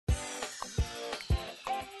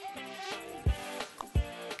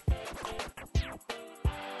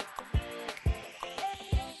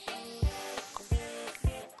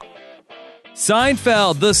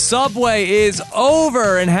Seinfeld, the subway is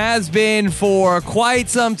over and has been for quite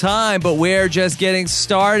some time, but we're just getting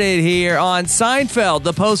started here on Seinfeld,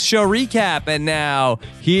 the post-show recap. And now,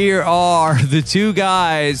 here are the two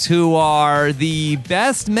guys who are the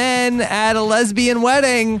best men at a lesbian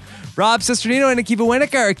wedding, Rob Cesternino and Akiva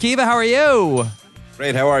Winokur. Akiva, how are you?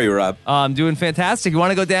 Great, how are you, Rob? I'm doing fantastic. You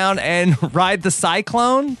want to go down and ride the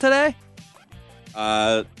Cyclone today?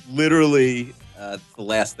 Literally... it's the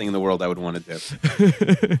last thing in the world I would want to do.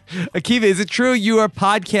 Akiva, is it true you are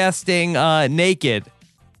podcasting naked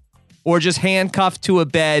or just handcuffed to a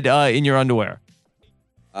bed in your underwear?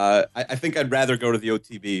 I think I'd rather go to the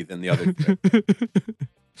OTB than the other two.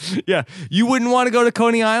 Yeah. You wouldn't want to go to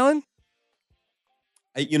Coney Island?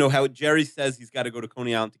 You know how Jerry says he's got to go to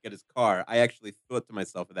Coney Island to get his car. I actually thought to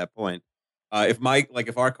myself at that point,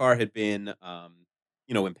 if our car had been,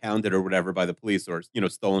 impounded or whatever by the police or,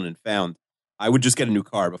 stolen and found, I would just get a new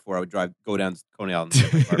car before I would go down to Coney Island and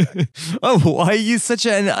get my car back. Oh, why are you such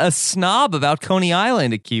a snob about Coney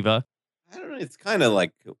Island, Akiva? I don't know. It's kind of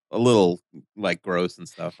like a little like gross and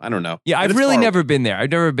stuff. I don't know. Yeah, I've really never been there.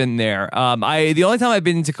 I've never been there. The only time I've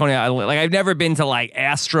been to Coney Island, like I've never been to like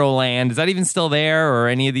Astroland. Is that even still there or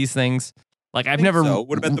any of these things? Like I've never. So.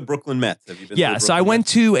 What about the Brooklyn Mets? Have you been? Yeah, so I went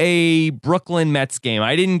to a Brooklyn Mets game.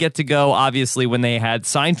 I didn't get to go, obviously, when they had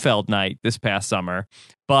Seinfeld night this past summer,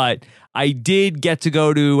 but I did get to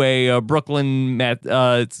go to a Brooklyn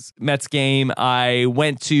Mets game. I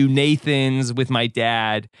went to Nathan's with my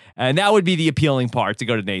dad, and that would be the appealing part, to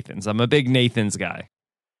go to Nathan's. I'm a big Nathan's guy.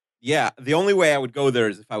 Yeah, the only way I would go there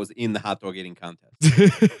is if I was in the hot dog eating contest.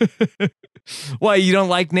 Why, you don't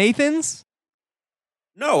like Nathan's?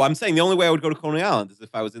 No, I'm saying the only way I would go to Coney Island is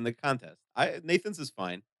if I was in the contest. Nathan's is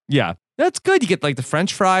fine. Yeah, that's good. You get like the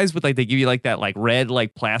French fries with like, they give you like that like red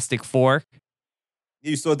like plastic fork.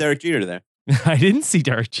 You saw Derek Jeter there. I didn't see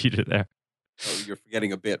Derek Jeter there. Oh, you're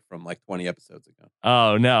forgetting a bit from like 20 episodes ago.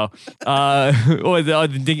 Oh, no.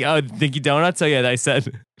 The Dinky Donuts? Oh, yeah, I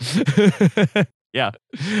said. Yeah.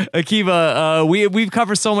 Akiva, we've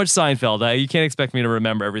covered so much Seinfeld. You can't expect me to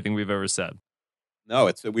remember everything we've ever said. No,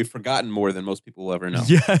 we've forgotten more than most people will ever know.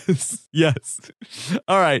 Yes.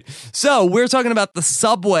 All right. So we're talking about the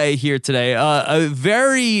subway here today. A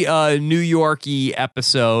very New York-y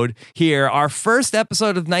episode here. Our first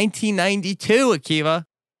episode of 1992, Akiva.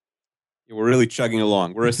 Yeah, we're really chugging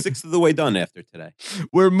along. We're a sixth of the way done after today.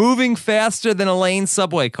 We're moving faster than a lane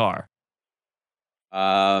subway car.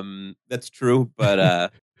 That's true,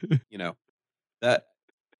 but that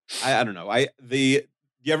I don't know. Were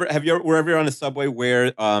you ever on a subway where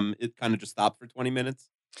it kind of just stopped for 20 minutes?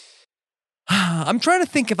 I'm trying to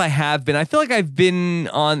think if I have been. I feel like I've been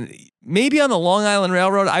maybe on the Long Island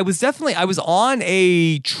Railroad. I was on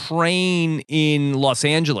a train in Los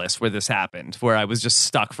Angeles where this happened, where I was just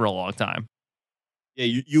stuck for a long time. Yeah,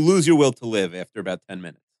 you lose your will to live after about 10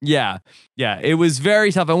 minutes. Yeah, it was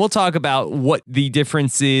very tough. And we'll talk about what the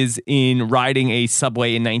difference is in riding a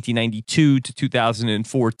subway in 1992 to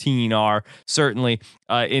 2014 are, certainly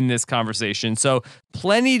in this conversation. So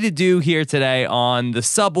plenty to do here today on the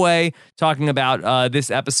subway, talking about this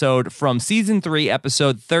episode from season 3,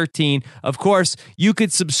 episode 13. Of course, you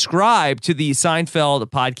could subscribe to the Seinfeld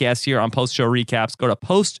podcast here on Post Show Recaps. Go to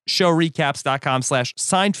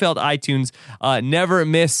postshowrecaps.com/Seinfeld iTunes. Never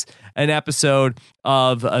miss an episode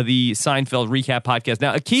of the Seinfeld recap podcast.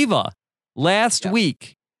 Now, Akiva, last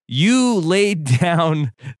week, you laid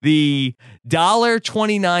down the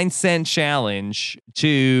 $1.29 challenge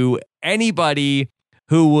to anybody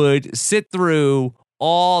who would sit through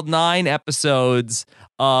all 9 episodes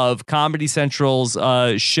of Comedy Central's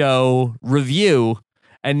show review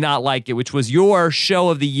and not like it, which was your show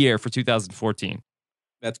of the year for 2014.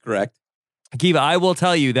 That's correct. Akiva, I will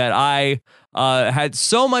tell you that I had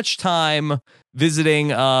so much time visiting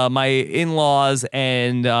my in-laws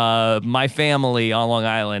and my family on Long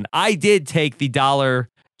Island. I did take the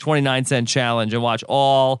 $1.29 challenge and watch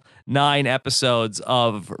all 9 episodes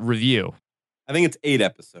of review. I think it's 8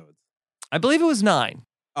 episodes. I believe it was 9.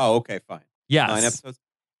 Oh, okay, fine. Yes. 9 episodes?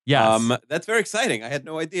 Yes. That's very exciting. I had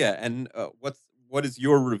no idea. And what is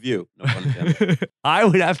your review? No pun intended. I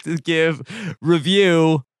would have to give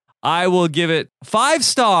review. I will give it 5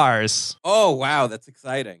 stars. Oh, wow. That's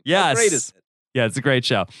exciting. Yes. How great is it? Yeah, it's a great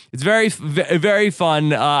show. It's very, very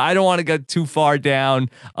fun. I don't want to get too far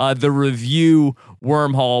down the review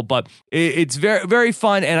wormhole. But it's very, very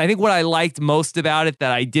fun. And I think what I liked most about it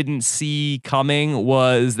that I didn't see coming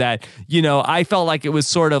was that, I felt like it was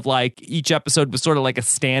sort of like each episode was sort of like a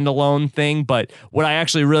standalone thing. But what I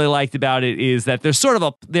actually really liked about it is that there's sort of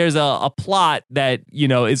a plot that,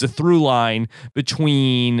 is a through line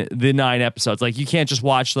between the 9 episodes. Like you can't just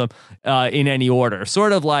watch them in any order.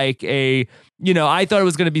 Sort of like I thought it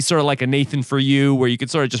was going to be sort of like a Nathan For You, where you could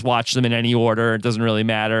sort of just watch them in any order. It doesn't really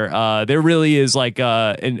matter. There really is like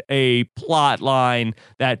a plot line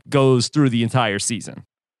that goes through the entire season.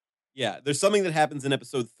 Yeah, there's something that happens in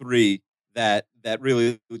episode 3 that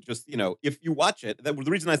really just, if you watch it, the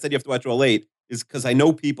reason I said you have to watch all 8 is because I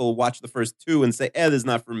know people watch the first 2 and say, this is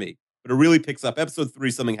not for me. But it really picks up. Episode 3,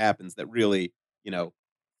 something happens that really,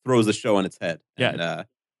 throws the show on its head. Yeah. And,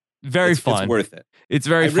 very fun. It's worth it. It's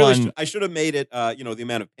very fun. I should have made it, the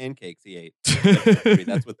amount of pancakes he ate.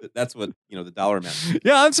 That's what the dollar amount.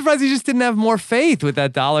 Yeah, I'm surprised he just didn't have more faith with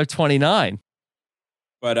that $1.29.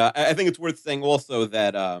 But I think it's worth saying also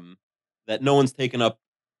that that no one's taken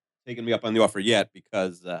me up on the offer yet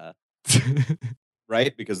because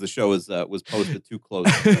right? Because the show was posted too close.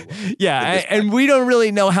 Yeah, and we don't really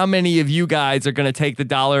know how many of you guys are going to take the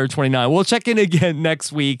 $1.29. We'll check in again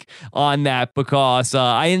next week on that because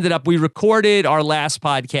we recorded our last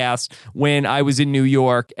podcast when I was in New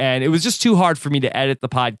York, and it was just too hard for me to edit the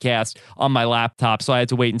podcast on my laptop, so I had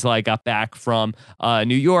to wait until I got back from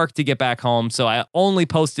New York to get back home. So I only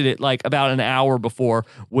posted it like about an hour before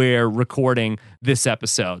we're recording this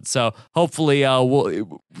episode. So hopefully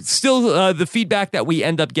we'll still the feedback that we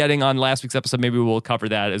end up getting on last week's episode, maybe we'll cover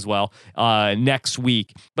that as well next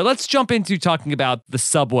week. But let's jump into talking about the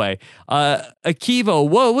subway. Akiva,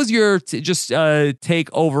 what was your take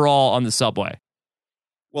overall on the subway?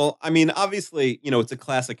 Well, I mean, obviously, it's a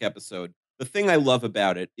classic episode. The thing I love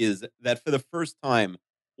about it is that for the first time,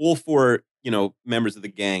 all 4, members of the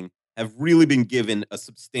gang have really been given a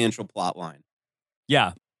substantial plot line.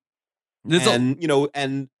 Yeah. That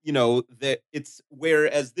it's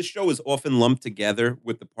whereas this show is often lumped together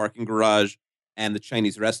with the parking garage and the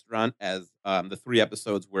Chinese restaurant as the 3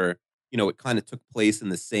 episodes where it kind of took place in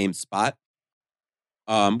the same spot.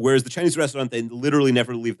 Whereas the Chinese restaurant, they literally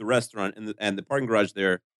never leave the restaurant, and the parking garage,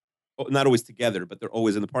 they're not always together, but they're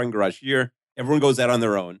always in the parking garage. Here, everyone goes out on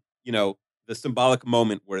their own. The symbolic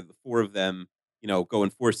moment where the 4 of them, go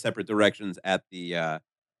in 4 separate directions at the,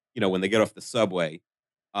 when they get off the subway.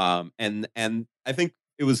 And I think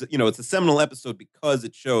it was, it's a seminal episode because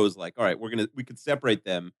it shows like, all right, we could separate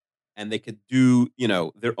them and they could do,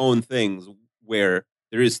 their own things where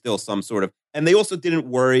there is still some sort of, and they also didn't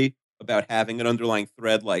worry about having an underlying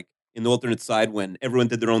thread, like in the alternate side when everyone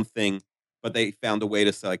did their own thing, but they found a way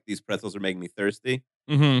to say like, these pretzels are making me thirsty.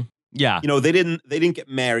 Mm-hmm. Yeah. They didn't get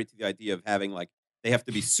married to the idea of having like, they have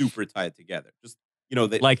to be super tied together. Just,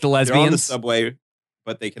 like the lesbians they're on the subway,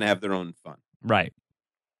 but they can have their own fun. Right.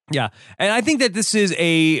 Yeah, and I think that this is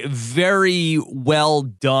a very well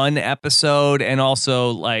done episode, and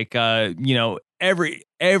also like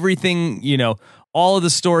everything, all of the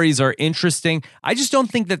stories are interesting. I just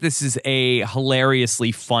don't think that this is a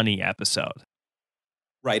hilariously funny episode.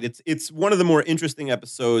 Right, it's one of the more interesting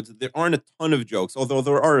episodes. There aren't a ton of jokes, although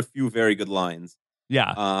there are a few very good lines.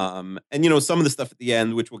 Yeah, and some of the stuff at the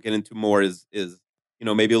end, which we'll get into more, is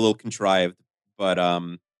maybe a little contrived, but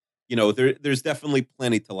there's definitely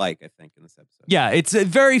plenty to like, I think, in this episode. Yeah, it's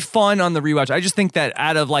very fun on the rewatch. I just think that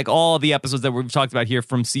out of like all of the episodes that we've talked about here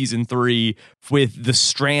from season 3, with The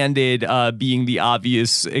Stranded being the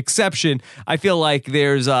obvious exception, I feel like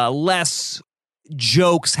there's less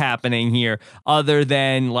jokes happening here other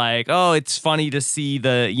than like, oh, it's funny to see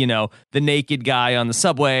the naked guy on the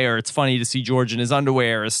subway, or it's funny to see George in his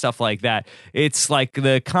underwear, or stuff like that. It's like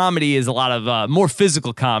the comedy is a lot of more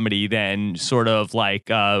physical comedy than sort of like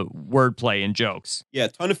wordplay and jokes. Yeah, a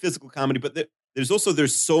ton of physical comedy, but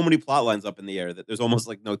there's so many plot lines up in the air that there's almost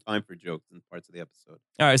like no time for jokes in parts of the episode.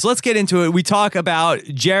 All right, so let's get into it. We talk about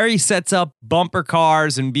Jerry sets up bumper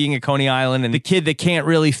cars and being at Coney Island, and the kid that can't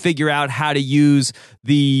really figure out how to use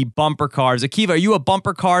the bumper cars. Akiva, are you a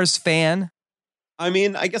bumper cars fan? I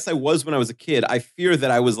mean, I guess I was when I was a kid. I fear that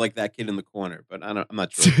I was like that kid in the corner, but I'm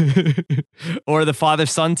not sure. Or the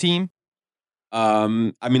father-son team? I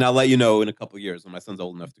mean, I'll let you know in a couple of years when my son's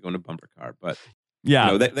old enough to go in a bumper car, but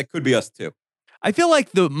yeah, that could be us too. I feel like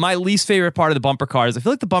my least favorite part of the bumper cars, I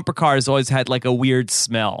feel like the bumper cars always had like a weird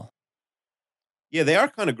smell. Yeah, they are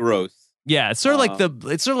kind of gross. Yeah, it's sort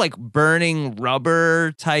of like burning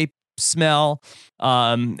rubber type smell.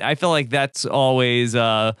 I feel like that's always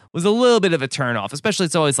was a little bit of a turnoff, especially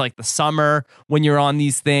it's always like the summer when you're on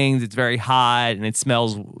these things. It's very hot and it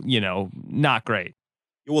smells, not great.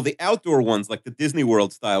 well, the outdoor ones, like the Disney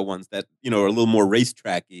World style ones that, are a little more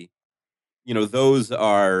racetracky, those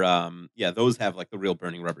are, those have like the real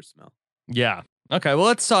burning rubber smell. Yeah. Okay, well,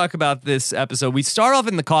 let's talk about this episode. We start off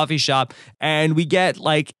in the coffee shop and we get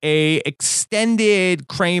like a extended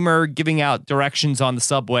Kramer giving out directions on the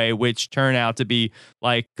subway, which turn out to be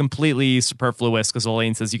like completely superfluous because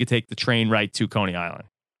Elaine says you could take the train right to Coney Island.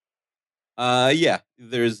 Yeah,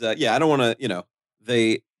 there's, I don't want to,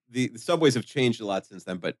 the subways have changed a lot since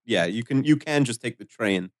then, but yeah, you can just take the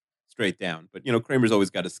train straight down, but Kramer's always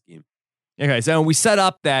got a scheme. Okay, so we set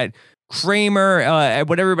up that Kramer,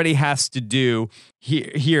 what everybody has to do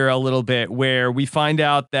here a little bit, where we find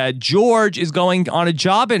out that George is going on a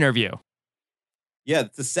job interview. Yeah,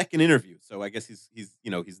 it's the second interview, so I guess he's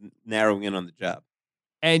narrowing in on the job.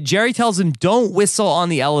 And Jerry tells him, "Don't whistle on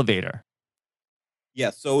the elevator." Yeah,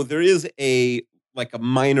 so there is a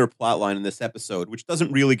minor plot line in this episode, which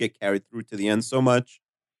doesn't really get carried through to the end so much.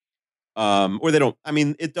 Or they don't. I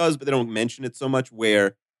mean, it does, but they don't mention it so much.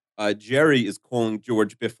 Where Jerry is calling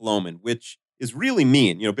George Biff Loman, which is really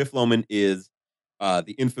mean. Biff Loman is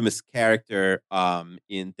the infamous character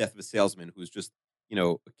in Death of a Salesman, who's just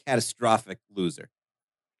a catastrophic loser.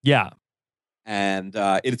 Yeah, and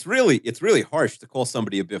it's really harsh to call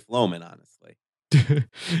somebody a Biff Loman, honestly.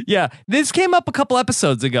 Yeah, this came up a couple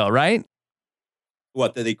episodes ago, right?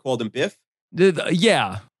 What, that they called him Biff?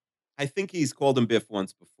 Yeah. I think he's called him Biff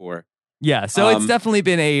once before. Yeah, so it's definitely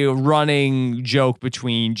been a running joke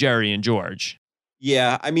between Jerry and George.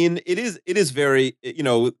 Yeah, I mean, it is very,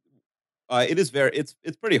 it's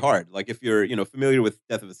pretty hard. Like, if you're, familiar with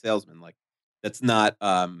Death of a Salesman, like, that's not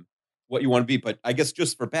what you want to be. But I guess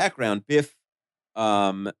just for background, Biff.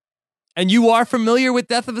 And you are familiar with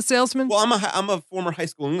Death of a Salesman? Well, I'm a former high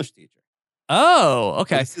school English teacher. Oh,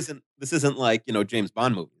 okay. So this isn't like, James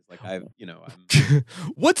Bond movies. Like, I'm.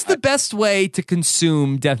 What's the best way to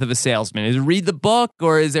consume Death of a Salesman? Is it read the book,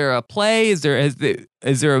 or is there a play? Is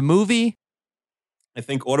there a movie? I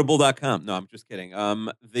think audible.com. No, I'm just kidding.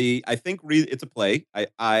 I think it's a play.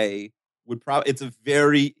 I would probably, it's a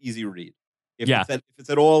very easy read. If it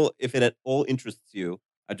at all interests you,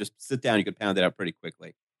 I just sit down, you could pound it out pretty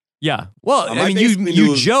quickly. Yeah. Well, I mean,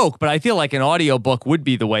 you joke, but I feel like an audiobook would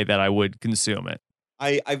be the way that I would consume it.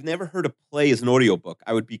 I've never heard a play as an audiobook.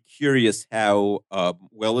 I would be curious how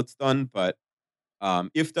well it's done, but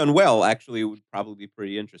if done well, actually, it would probably be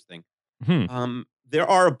pretty interesting. There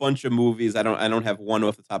are a bunch of movies. I don't have one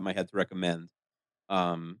off the top of my head to recommend.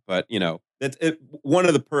 But that's it. One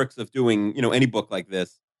of the perks of doing any book like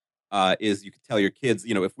this is you can tell your kids,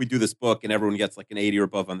 if we do this book and everyone gets like an 80 or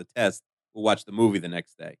above on the test, we'll watch the movie the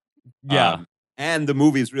next day. Yeah. And the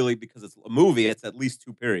movie is really, because it's a movie, it's at least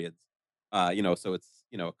 2 periods. So it's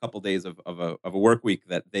a couple days of a work week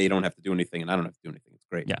that they don't have to do anything and I don't have to do anything. It's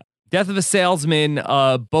great. Yeah. Death of a Salesman,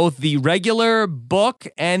 both the regular book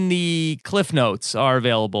and the Cliff Notes are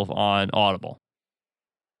available on Audible.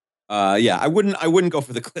 Yeah, I wouldn't go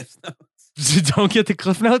for the Cliff Notes. Don't get the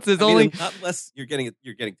Cliff Notes. There's not unless you're getting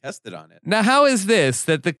tested on it. Now, how is this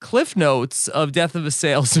that the Cliff Notes of Death of a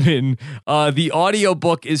Salesman, the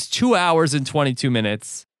audiobook is 2 hours and 22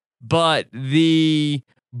 minutes, but the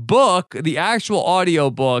book, the actual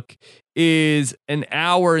audiobook, is 1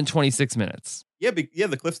 hour and 26 minutes. Yeah,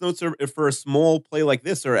 the Cliff Notes are, for a small play like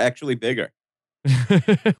this, are actually bigger.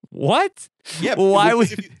 What? Yeah, why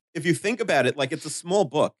if you think about it, like, it's a small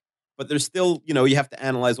book, but there's still, you have to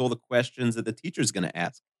analyze all the questions that the teacher's going to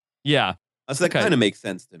ask. Yeah. So that kind of makes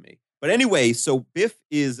sense to me. But anyway, so Biff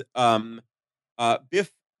is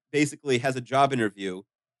Biff basically has a job interview,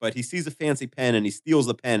 but he sees a fancy pen and he steals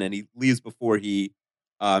the pen and he leaves before he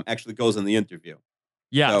actually goes on the interview.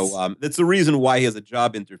 Yes. So that's the reason why he has a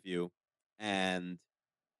job interview, and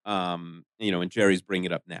and Jerry's bringing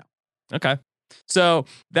it up now. Okay. So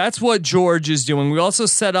that's what George is doing. We also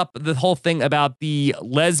set up the whole thing about the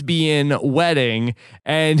lesbian wedding,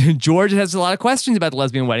 and George has a lot of questions about the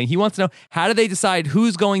lesbian wedding. He wants to know, how do they decide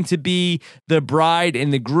who's going to be the bride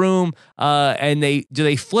and the groom? And do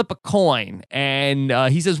they flip a coin? And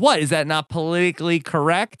he says, "What, is that not politically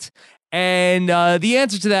correct?" And the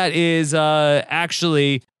answer to that is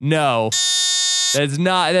actually no.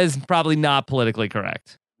 That's probably not politically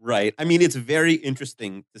correct. Right. I mean, it's very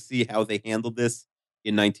interesting to see how they handled this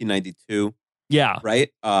in 1992. Yeah. Right?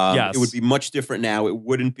 Yes. It would be much different now. It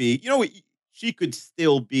wouldn't be, she could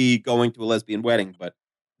still be going to a lesbian wedding, but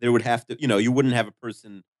there would have to, you wouldn't have a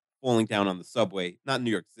person falling down on the subway, not in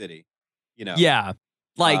New York City, Yeah.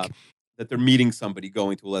 Like, that they're meeting somebody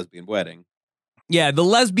going to a lesbian wedding. Yeah, the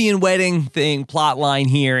lesbian wedding plot line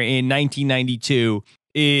here in 1992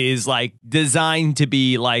 is like designed to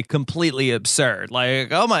be like completely absurd.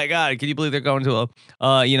 Like, oh my God, can you believe they're going to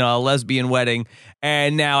a lesbian wedding?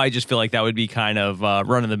 And now I just feel like that would be kind of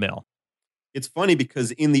run of the mill. It's funny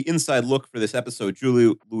because in the inside look for this episode,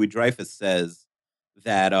 Julie Louis-Dreyfus says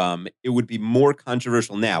that it would be more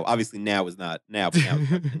controversial now. Obviously, now is not now, but now it's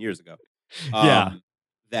about 10 years ago. Yeah.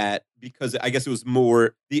 That because I guess it was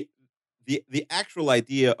more the actual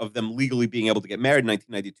idea of them legally being able to get married in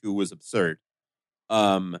 1992 was absurd.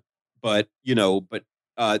 But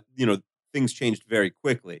things changed very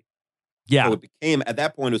quickly. Yeah. So it became, at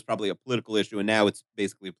that point, it was probably a political issue, and now it's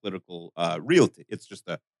basically a political realty. It's just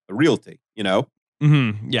a realty,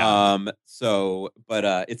 Mm-hmm. Yeah.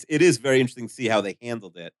 It is very interesting to see how they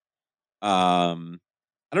handled it. I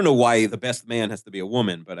don't know why the best man has to be a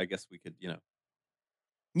woman, but I guess we could,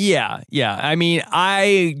 Yeah. I mean,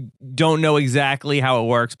 I don't know exactly how it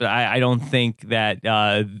works, but I don't think that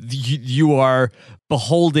you are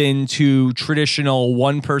beholden to traditional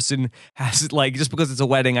one person has, like, just because it's a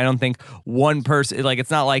wedding. I don't think one person, like, it's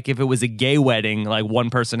not like if it was a gay wedding, like one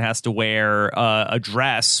person has to wear a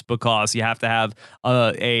dress, because you have to have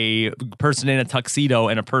a person in a tuxedo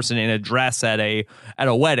and a person in a dress at a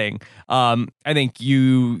wedding. I think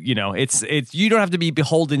it's you don't have to be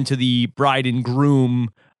beholden to the bride and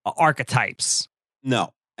groom archetypes.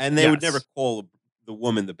 No, and they would never call the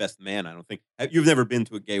woman the best man. I don't think. You've never been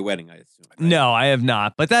to a gay wedding, I assume. Right? No, I have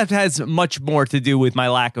not. But that has much more to do with my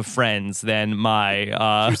lack of friends than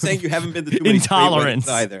my you're saying you haven't been to too many intolerance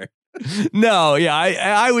either. No, yeah,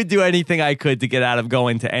 I would do anything I could to get out of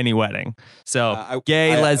going to any wedding. So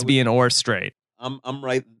gay, lesbian, or straight. I'm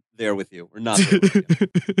right there with you. We're not there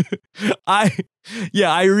with you.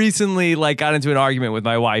 I recently got into an argument with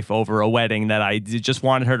my wife over a wedding that I just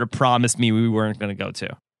wanted her to promise me we weren't going to go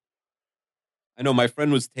to. I know my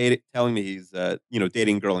friend was telling me he's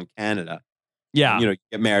dating a girl in Canada. Yeah. And,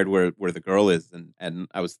 get married where the girl is, and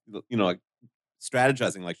I was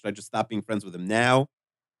strategizing, like, should I just stop being friends with him now?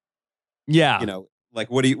 Yeah.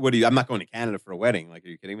 What do you I'm not going to Canada for a wedding. Like, are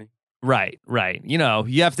you kidding me? Right. You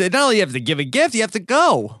have to not only have to give a gift, you have to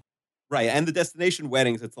go. Right, and the destination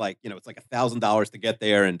weddings, it's like it's like $1,000 to get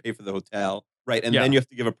there and pay for the hotel, right? And then you have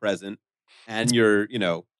to give a present, and you're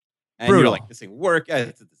you're like missing work.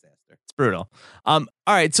 It's a disaster. It's brutal. All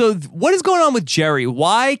right, so what is going on with Jerry?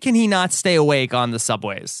 Why can he not stay awake on the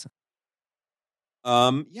subways?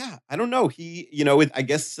 I don't know. He, I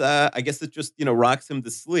guess it just rocks him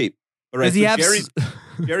to sleep. All right, so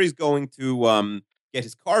Jerry's going to get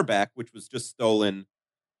his car back, which was just stolen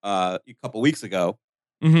a couple weeks ago.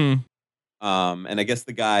 Mm-hmm. And I guess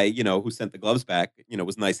the guy, who sent the gloves back,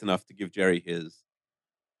 was nice enough to give Jerry his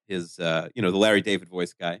the Larry David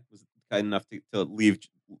voice guy was kind enough to leave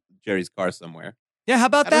Jerry's car somewhere. Yeah, how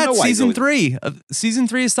about that? Season 3 of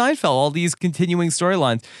Seinfeld, all these continuing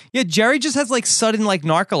storylines. Yeah, Jerry just has sudden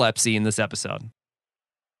narcolepsy in this episode.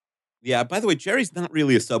 Yeah, by the way, Jerry's not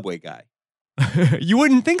really a subway guy. You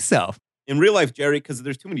wouldn't think so. In real life, Jerry, because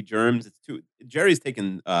there's too many germs, Jerry's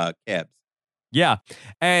taking cabs. Yeah.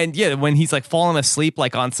 And when he's falling asleep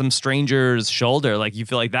on some stranger's shoulder, you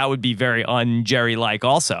feel like that would be very un-Jerry like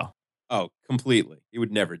also. Oh, completely. He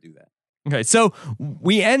would never do that. Okay, so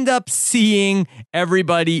we end up seeing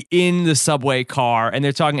everybody in the subway car, and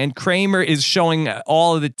they're talking, and Kramer is showing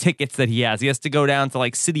all of the tickets that he has. He has to go down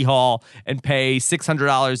to City Hall and pay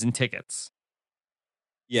 $600 in tickets.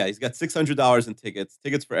 Yeah, he's got $600 in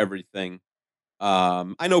tickets for everything.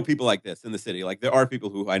 I know people like this in the city. There are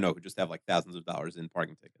people who I know who just have thousands of dollars in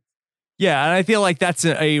parking tickets. Yeah, and I feel like that's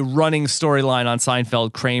a running storyline on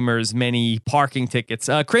Seinfeld, Kramer's many parking tickets.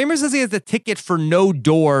 Kramer says he has a ticket for no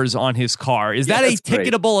doors on his car. Is that a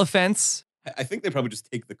ticketable offense? I think they probably just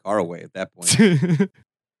take the car away at that point.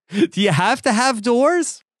 Do you have to have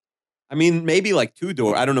doors? I mean, maybe 2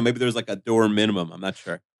 door. I don't know. Maybe there's a door minimum. I'm not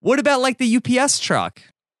sure. What about the UPS truck?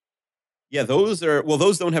 Yeah, those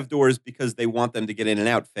don't have doors because they want them to get in and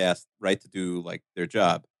out fast, right? To do their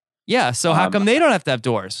job. Yeah, so how come they don't have to have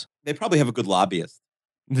doors? They probably have a good lobbyist.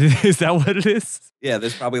 Is that what it is? Yeah,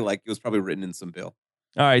 there's probably it was probably written in some bill.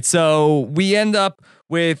 All right, so we end up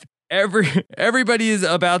with everybody is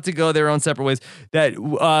about to go their own separate ways. That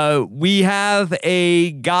we have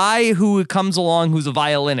a guy who comes along who's a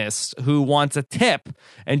violinist who wants a tip,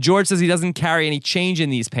 and George says he doesn't carry any change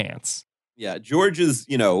in these pants. Yeah, George is,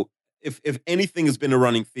 if anything has been a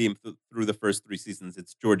running theme through the first 3 seasons,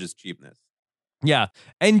 it's George's cheapness. Yeah.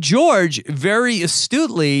 And George very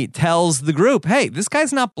astutely tells the group, hey, this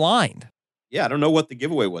guy's not blind. Yeah, I don't know what the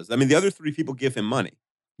giveaway was. I mean, the other 3 people give him money.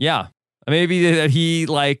 Yeah. Maybe that he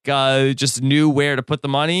just knew where to put the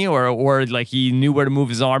money or he knew where to move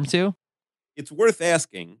his arm to. It's worth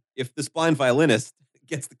asking if this blind violinist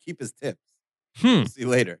gets to keep his tips. Hmm. We'll see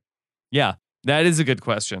later. Yeah, that is a good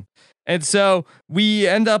question. And so we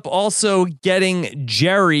end up also getting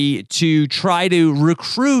Jerry to try to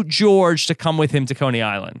recruit George to come with him to Coney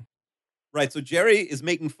Island. Right. So Jerry is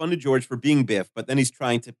making fun of George for being Biff, but then he's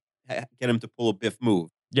trying to get him to pull a Biff move.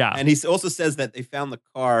 Yeah. And he also says that they found the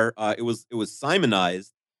car. It was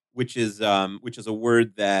Simonized, which is a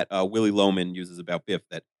word that Willie Loman uses about Biff.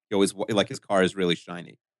 That he always like his car is really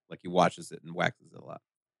shiny, like he washes it and waxes it a lot.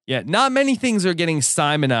 Yeah, not many things are getting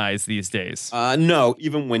Simonized these days. No,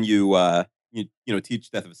 even when you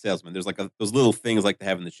teach Death of a Salesman, there's like those little things like they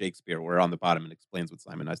have in the Shakespeare, where on the bottom it explains what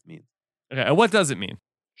Simonized means. Okay, and what does it mean?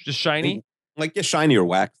 Just shiny? Like shiny or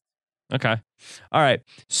waxed. Okay. All right.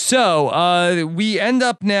 So we end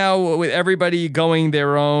up now with everybody going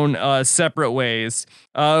their own separate ways.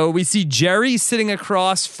 We see Jerry sitting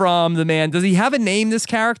across from the man. Does he have a name, this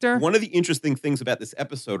character? One of the interesting things about this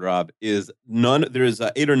episode, Rob, is there's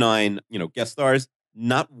 8 or 9, guest stars.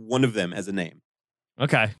 Not one of them has a name.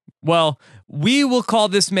 Okay. Well, we will call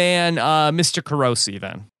this man Mr. Carosi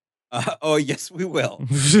then. Oh, yes, we will.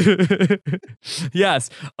 Yes,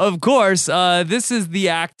 of course. This is the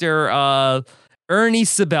actor Ernie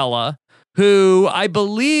Sabella, who I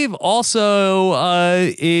believe also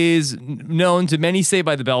is known to many Saved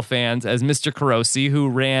by the Bell fans as Mr. Carosi, who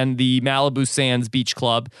ran the Malibu Sands Beach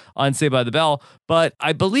Club on Saved by the Bell, but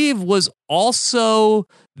I believe was also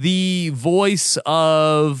the voice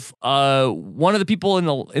of one of the people in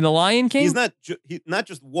the Lion King. He's not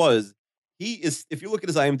just was. He is, if you look at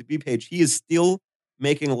his IMDb page, he is still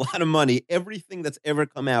making a lot of money. Everything that's ever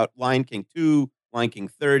come out, Lion King 2, Lion King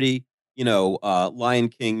 30, Lion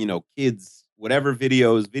King, kids, whatever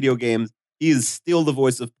videos, video games, he is still the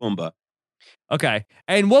voice of Pumbaa. Okay.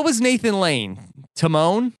 And what was Nathan Lane?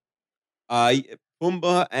 Timon?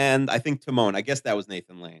 Pumbaa and I think Timon. I guess that was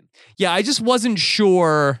Nathan Lane. Yeah, I just wasn't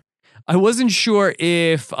sure. I wasn't sure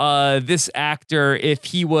if this actor, if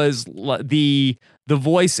he was the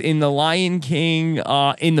voice in the Lion King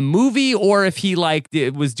in the movie, or if he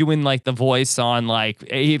was doing the voice on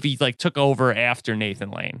if he took over after Nathan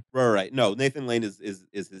Lane. Right. No, Nathan Lane is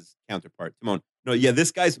his counterpart, Timon. No, yeah,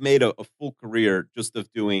 this guy's made a full career just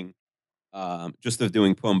of doing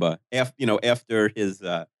Pumbaa. After his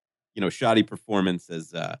shoddy performance as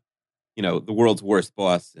the world's worst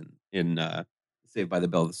boss in Saved by the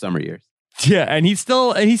Bell of the summer years. Yeah, and he's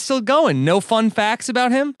still going. No fun facts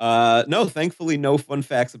about him? No, thankfully, no fun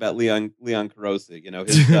facts about Leon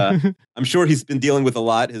Carosi. I'm sure he's been dealing with a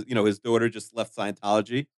lot. His daughter just left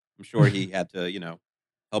Scientology. I'm sure he had to,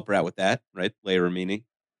 help her out with that, right? Leia Remini.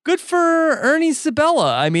 Good for Ernie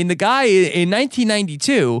Sabella. I mean, the guy in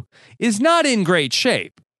 1992 is not in great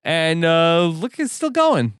shape, and look, he's still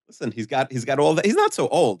going. Listen, he's got all that. He's not so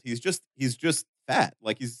old. He's just fat.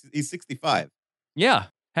 Like he's 65. Yeah.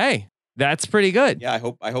 Hey. That's pretty good. Yeah, I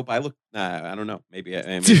hope I look. I don't know. Maybe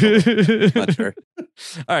I'm not sure.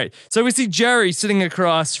 All right. So we see Jerry sitting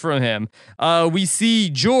across from him. We see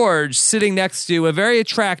George sitting next to a very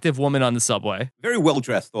attractive woman on the subway. Very well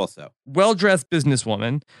dressed, also. Well dressed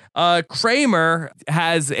businesswoman. Kramer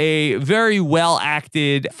has a very well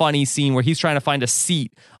acted, funny scene where he's trying to find a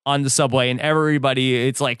seat on the subway, and everybody,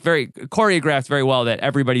 it's very choreographed very well that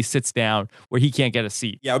everybody sits down where he can't get a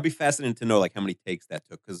seat. Yeah, it would be fascinating to know how many takes that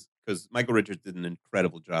took, because Michael Richards did an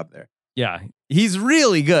incredible job there. Yeah, he's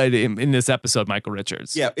really good in this episode, Michael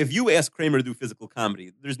Richards. Yeah, if you ask Kramer to do physical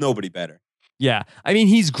comedy, there's nobody better. Yeah, I mean,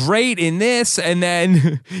 he's great in this, and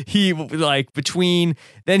then he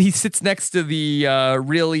then he sits next to the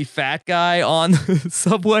really fat guy on the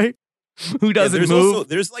subway who doesn't move.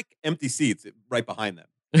 There's empty seats right behind them.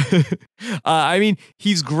 I mean,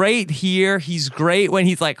 he's great here. He's great when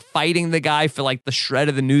he's fighting the guy for the shred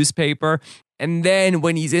of the newspaper. And then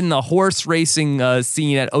when he's in the horse racing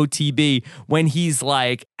scene at OTB, when he's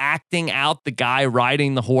acting out the guy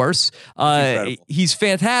riding the horse, he's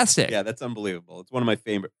fantastic. Yeah, that's unbelievable. It's one of my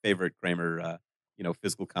favorite Kramer,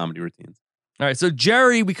 physical comedy routines. All right, so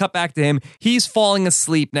Jerry, we cut back to him. He's falling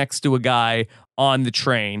asleep next to a guy on the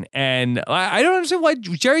train, and I don't understand why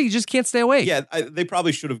Jerry just can't stay awake. Yeah, they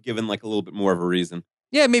probably should have given a little bit more of a reason.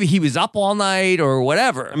 Yeah, maybe he was up all night or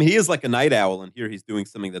whatever. I mean, he is a night owl, and here he's doing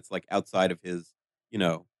something that's outside of his,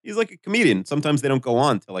 he's a comedian. Sometimes they don't go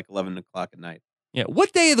on till 11 o'clock at night. Yeah,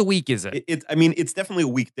 what day of the week is it? It's definitely a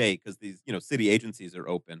weekday because these, city agencies are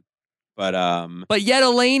open. But yet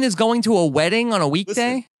Elaine is going to a wedding on a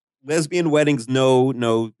weekday? Listen, lesbian weddings, no,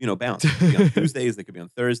 bounds. They could be on Tuesdays, they could be on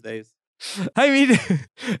Thursdays. I mean,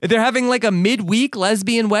 they're having a midweek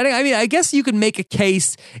lesbian wedding. I mean, I guess you could make a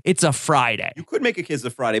case it's a Friday. You could make a case it's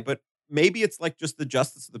a Friday, but maybe it's just the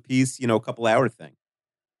justice of the peace, a couple hour thing.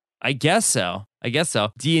 I guess so.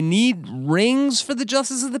 Do you need rings for the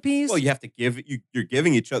Justice of the Peace? Well, you have to you're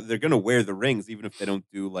giving each other. They're going to wear the rings, even if they don't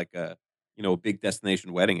do like a big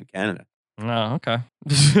destination wedding in Canada. Oh, okay.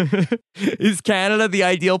 Is Canada the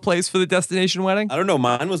ideal place for the destination wedding? I don't know.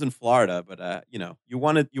 Mine was in Florida, but you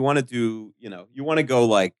want to do, you want to go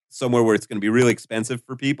like somewhere where it's going to be really expensive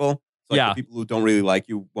for people. So like the people who don't really like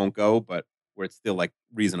you won't go, but where it's still like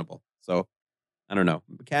reasonable. So I don't know.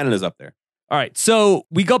 Canada's up there. All right, so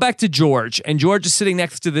we go back to George, and George is sitting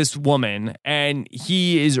next to this woman, and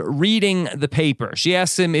he is reading the paper. She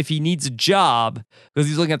asks him if he needs a job because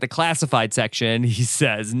he's looking at the classified section. He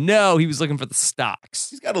says no, he was looking for the stocks.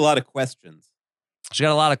 He's got a lot of questions. She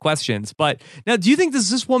got a lot of questions. But now, do you think does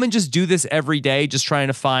this woman just do this every day, just trying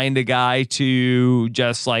to find a guy to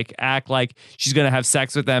just like act like she's going to have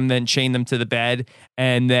sex with them, then chain them to the bed,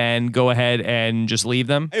 and then go ahead and just leave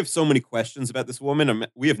them? I have so many questions about this woman.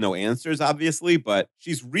 We have no answers, obviously, but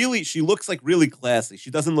she looks like really classy.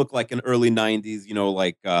 She doesn't look like an early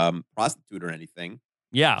 90s, prostitute or anything.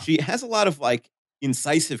 Yeah. She has a lot of like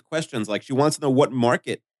incisive questions. Like she wants to know what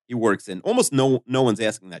market he works in. Almost no one's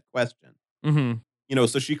asking that question. Mm-hmm.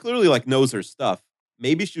 So she clearly like knows her stuff.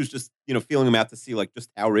 Maybe she was just, feeling him out to see like just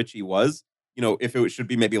how rich he was. If it should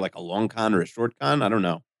be maybe like a long con or a short con. I don't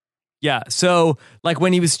know. Yeah. So like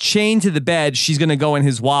when he was chained to the bed, she's going to go in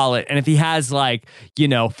his wallet. And if he has like,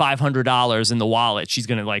 $500 in the wallet, she's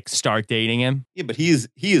going to like start dating him. Yeah, but he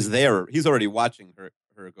is there. He's already watching her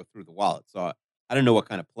go through the wallet. So I don't know what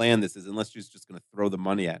kind of plan this is unless she's just going to throw the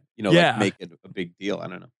money at, like make it a big deal. I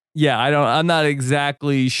don't know. Yeah, I'm not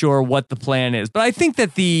exactly sure what the plan is, but I think that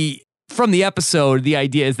from the episode, the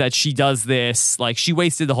idea is that she does this, like she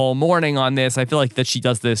wasted the whole morning on this. I feel like that she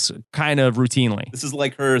does this kind of routinely. This is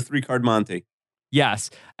like her 3-card Monte. Yes.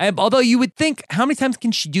 Although you would think, how many times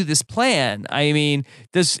can she do this plan? I mean,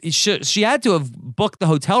 she had to have booked the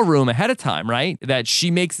hotel room ahead of time, right? That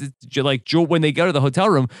she makes it like when they go to the hotel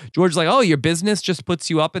room, George's like, oh, your business just puts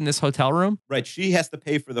you up in this hotel room? Right. She has to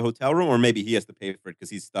pay for the hotel room, or maybe he has to pay for it because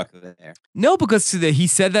he's stuck there. No, because he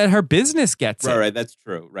said that her business gets it. Right. That's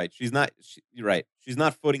true. Right. You're right. She's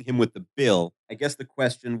not footing him with the bill. I guess the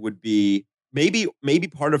question would be maybe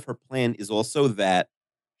part of her plan is also that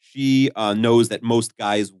she knows that most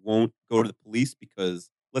guys won't go to the police because,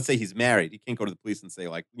 let's say he's married. He can't go to the police and say,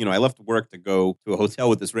 like, I left work to go to a hotel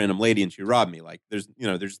with this random lady and she robbed me. Like, they're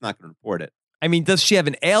just not going to report it. I mean, does she have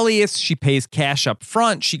an alias? She pays cash up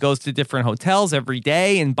front. She goes to different hotels every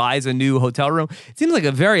day and buys a new hotel room. It seems like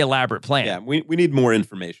a very elaborate plan. Yeah, we need more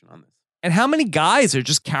information on this. And how many guys are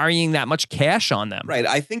just carrying that much cash on them? Right.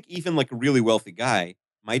 I think even like a really wealthy guy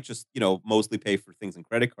might just, mostly pay for things in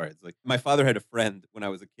credit cards. Like my father had a friend when I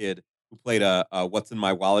was a kid who played a What's in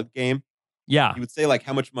My Wallet game. Yeah. He would say like,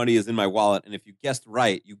 how much money is in my wallet? And if you guessed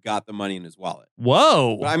right, you got the money in his wallet.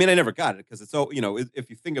 Whoa. Well, I mean, I never got it because it's so, if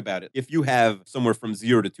you think about it, if you have somewhere from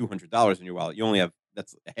 $0 to $200 in your wallet, you only have,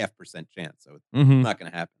 that's a 0.5% chance. So it's not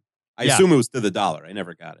going to happen. I assume it was to the dollar. I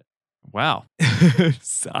never got it. Wow.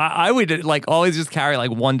 I would like always just carry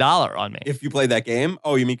like $1 on me. If you played that game?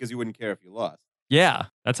 Oh, you mean because you wouldn't care if you lost? Yeah,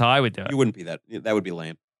 that's how I would do it. You wouldn't be that would be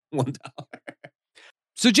lame. $1.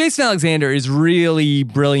 So Jason Alexander is really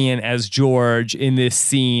brilliant as George in this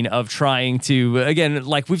scene of trying to, again,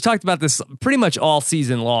 like we've talked about this pretty much all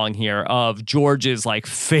season long here, of George's like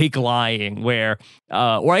fake lying where,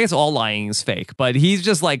 or I guess all lying is fake, but he's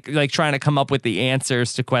just like trying to come up with the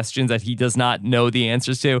answers to questions that he does not know the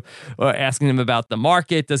answers to, or asking him about the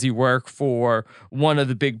market. Does he work for one of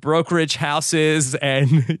the big brokerage houses? And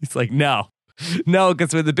he's like, no,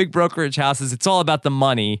 because with the big brokerage houses, it's all about the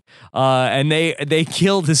money. And they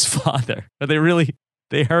killed his father. But they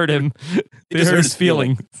hurt him. They hurt his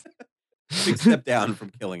feelings. Big step down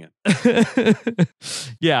from killing him.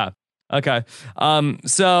 Yeah. Okay.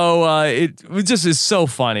 So it just is so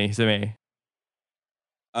funny to me.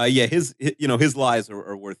 Yeah, his lies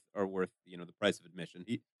are worth the price of admission.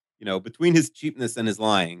 He, between his cheapness and his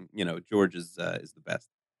lying, George is the best.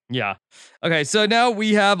 Yeah. Okay, so now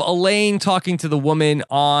we have Elaine talking to the woman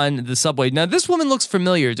on the subway. Now, this woman looks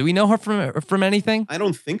familiar. Do we know her from anything? I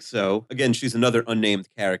don't think so. Again, she's another unnamed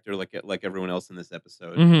character, like everyone else in this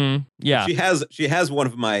episode. Mm-hmm. Yeah. She has one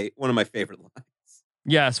of my favorite lines.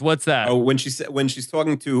 Yes. What's that? Oh, when she's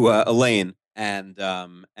talking to Elaine, and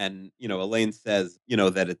Elaine says,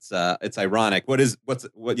 that it's ironic. What is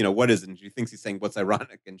it? And she thinks he's saying what's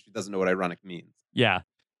ironic, and she doesn't know what ironic means. Yeah.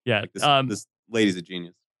 Yeah. Like this lady's a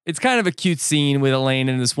genius. It's kind of a cute scene with Elaine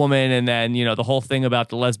and this woman, and then, the whole thing about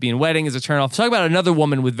the lesbian wedding is a turnoff. Talk about another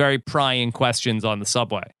woman with very prying questions on the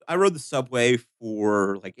subway. I rode the subway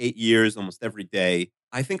for like 8 years, almost every day.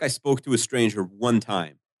 I think I spoke to a stranger one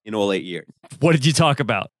time in all 8 years. What did you talk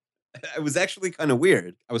about? it was actually kind of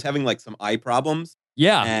weird. I was having like some eye problems,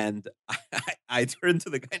 Yeah. and I turned to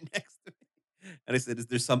the guy next to me and I said, "Is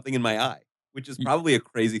there something in my eye?" Which is probably a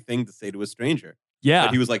crazy thing to say to a stranger. But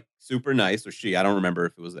Yeah. he was like super nice, or she. I don't remember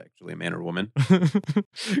if it was actually a man or a woman.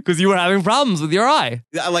 Because you were having problems with your eye.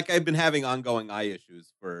 Yeah, like I've been having ongoing eye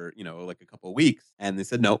issues for like a couple of weeks, and they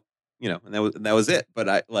said no, and that was it.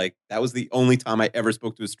 But that was the only time I ever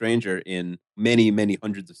spoke to a stranger in many many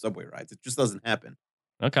hundreds of subway rides. It just doesn't happen.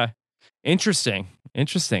 Okay. Interesting.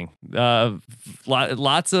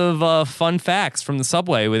 Lots of fun facts from the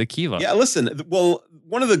subway with Akiva. Yeah, listen. Well,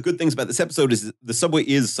 one of the good things about this episode is the subway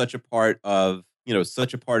is such a part of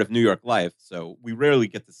New York life. So we rarely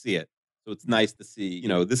get to see it. So it's nice to see.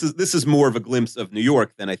 This is more of a glimpse of New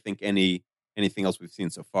York than I think anything else we've seen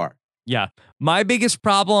so far. Yeah. My biggest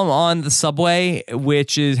problem on the subway,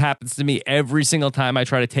 which happens to me every single time I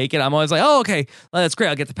try to take it, I'm always like, oh, okay, well, that's great.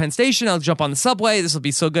 I'll get to Penn Station. I'll jump on the subway. This will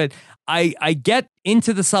be so good. I get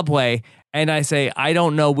into the subway and I say, I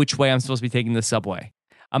don't know which way I'm supposed to be taking the subway.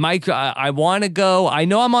 I want to go. I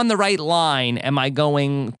know I'm on the right line. Am I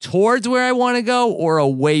going towards where I want to go or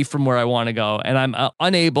away from where I want to go? And I'm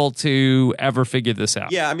unable to ever figure this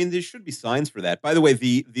out. Yeah, I mean, there should be signs for that. By the way,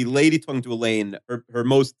 the lady talking to Elaine, her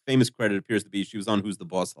most famous credit appears to be she was on Who's the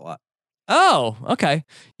Boss a lot. Oh, okay.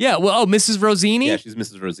 Yeah. Well, Mrs. Rosini? Yeah, she's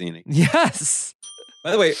Mrs. Rosini. Yes.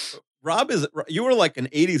 By the way, you were like an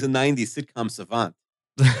 80s and 90s sitcom savant.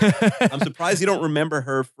 I'm surprised you don't remember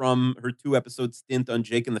her from her 2-episode stint on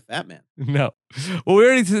Jake and the Fat Man. No. Well, we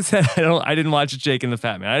already said I didn't watch Jake and the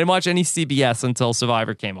Fat Man. I didn't watch any CBS until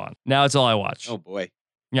Survivor came on. Now it's all I watch. Oh, boy.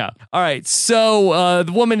 Yeah. All right. So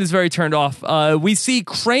the woman is very turned off. We see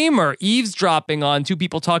Kramer eavesdropping on two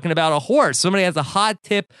people talking about a horse. Somebody has a hot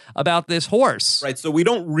tip about this horse. Right. So we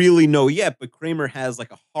don't really know yet, but Kramer has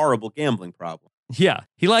like a horrible gambling problem. Yeah.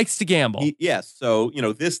 He likes to gamble. Yes. So,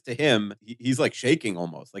 this to him, he's like shaking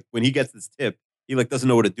almost. Like when he gets this tip, he like doesn't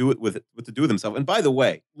know what to do with himself. And by the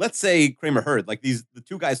way, let's say Kramer heard like the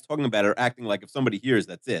two guys talking about it are acting like if somebody hears,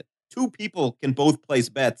 that's it. Two people can both place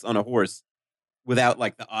bets on a horse without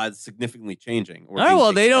like the odds significally changing.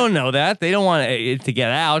 Well, they don't know that. They don't want it to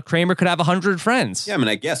get out. Kramer could have 100 friends. Yeah, I mean,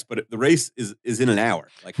 I guess, but the race is in an hour.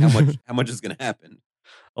 Like how much is going to happen?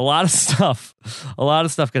 A lot of stuff. A lot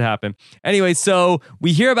of stuff could happen. Anyway, so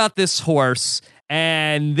we hear about this horse,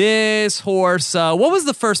 and this horse, what was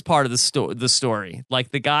the first part of the story?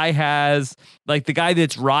 Like the guy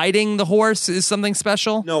that's riding the horse is something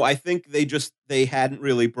special? No, I think they hadn't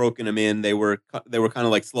really broken him in. They were kind of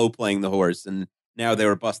like slow playing the horse, and now they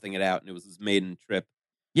were busting it out, and it was his maiden trip.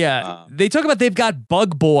 Yeah, they talk about they've got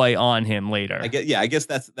Bug Boy on him later. I guess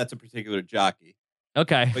that's a particular jockey.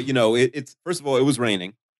 Okay. But it's first of all, it was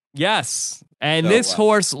raining. Yes. And this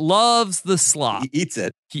horse loves the slop. He eats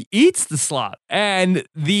it. He eats the slop. And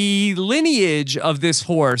the lineage of this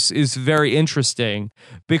horse is very interesting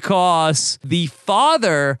because the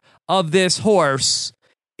father of this horse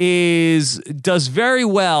does very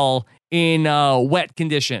well in wet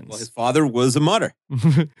conditions. Well, his father was a mutter.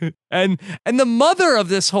 and the mother of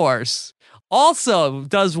this horse also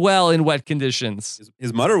does well in wet conditions.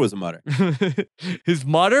 His mutter was a mutter. His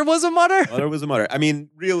mutter was a mutter? Mutter was a mutter. I mean,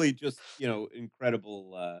 really just,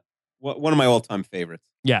 incredible. One of my all-time favorites.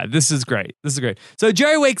 Yeah, this is great. So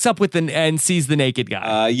Jerry wakes up and sees the naked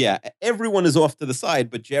guy. Yeah, everyone is off to the side,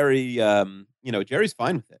 but Jerry, Jerry's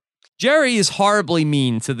fine with it. Jerry is horribly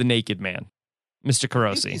mean to the naked man, Mr.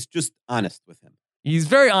 Carosi. He's just honest with him. He's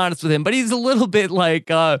very honest with him, but he's a little bit like,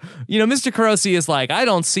 Mr. Carosi is like, I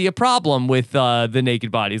don't see a problem with the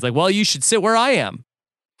naked body. He's like, well, you should sit where I am.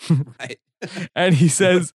 Right. And he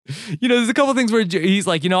says, there's a couple things where he's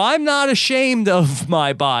like, I'm not ashamed of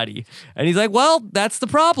my body. And he's like, well, that's the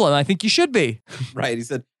problem. I think you should be. Right. He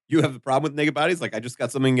said, you have the problem with naked bodies? Like, I just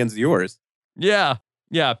got something against yours. Yeah.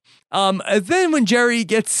 Yeah. Then when Jerry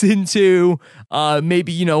gets into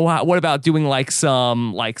maybe, what about doing like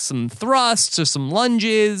some thrusts or some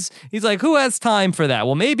lunges? He's like, who has time for that?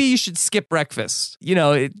 Well, maybe you should skip breakfast.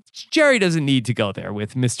 Jerry doesn't need to go there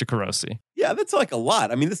with Mr. Carosi. Yeah, that's like a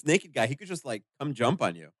lot. I mean, this naked guy, he could just like come jump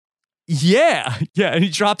on you. Yeah. Yeah. And he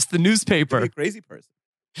drops the newspaper. He's a crazy person.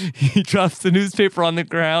 He drops the newspaper on the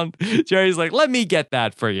ground. Jerry's like, let me get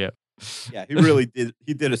that for you. Yeah, he really did.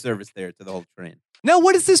 He did a service there to the whole train. Now,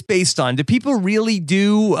 what is this based on? Do people really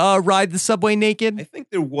do ride the subway naked? I think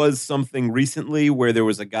there was something recently where there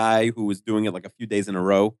was a guy who was doing it like a few days in a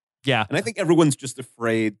row. Yeah. And I think everyone's just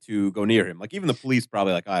afraid to go near him. Like even the police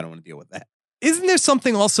probably like, I don't want to deal with that. Isn't there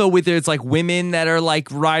something also with it's like women that are like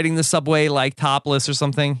riding the subway like topless or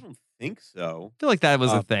something? I don't think so. I feel like that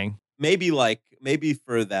was a thing. Maybe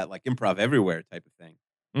for that like Improv Everywhere type of thing.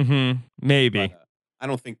 Mm-hmm. Maybe. But, I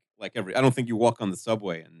don't think Like I don't think you walk on the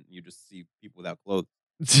subway and you just see people without clothes.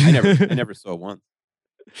 I never saw one.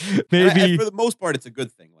 And Maybe. for the most part, it's a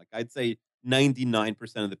good thing. Like I'd say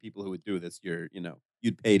 99% of the people who would do this,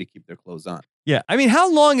 you'd pay to keep their clothes on. Yeah. I mean,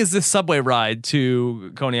 how long is this subway ride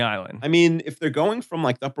to Coney Island? I mean, if they're going from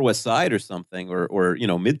like the Upper West Side or something, or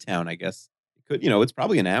Midtown, I guess it could. It's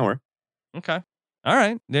probably an hour. Okay. All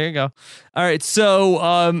right. There you go. All right.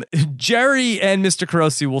 So Jerry and Mr.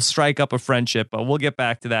 Carosi will strike up a friendship, but we'll get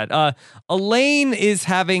back to that. Elaine is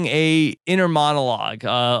having a inner monologue.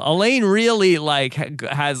 Elaine really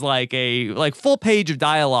has a full page of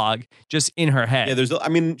dialogue just in her head.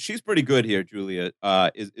 Yeah, she's pretty good here. Julia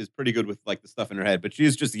is pretty good with like the stuff in her head, but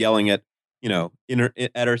she's just yelling at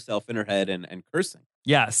at herself in her head and cursing.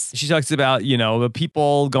 Yes. She talks about, the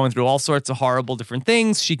people going through all sorts of horrible different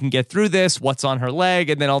things. She can get through this, what's on her leg,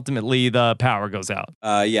 and then ultimately the power goes out.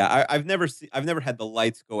 Yeah, I've never had the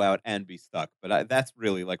lights go out and be stuck, but that's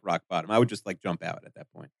really like rock bottom. I would just like jump out at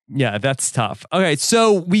that point. Yeah, that's tough. Okay,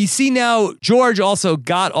 so we see now George also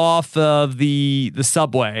got off of the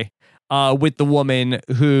subway with the woman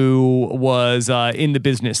who was in the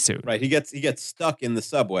business suit. Right. He gets stuck in the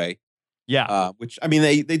subway. Yeah. Which,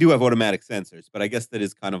 they do have automatic sensors, but I guess that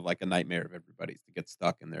is kind of like a nightmare of everybody's to get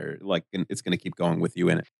stuck and they're like, it's going to keep going with you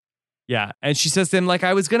in it. Yeah. And she says to him, like,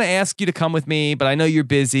 I was going to ask you to come with me, but I know you're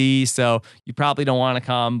busy, so you probably don't want to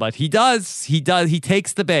come. But he does. He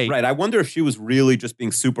takes the bait. Right. I wonder if she was really just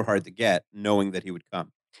being super hard to get, knowing that he would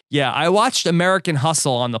come. Yeah, I watched American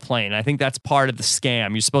Hustle on the plane. I think that's part of the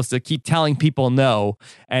scam. You're supposed to keep telling people no,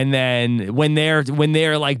 and then when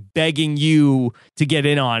they're like begging you to get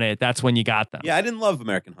in on it, that's when you got them. Yeah, I didn't love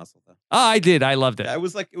American Hustle though. Oh, I did. I loved it. Yeah, it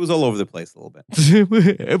was all over the place a little bit,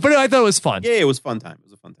 but I thought it was fun. Yeah, it was fun time. It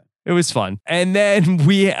was a fun time. It was fun, and then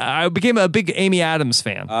I became a big Amy Adams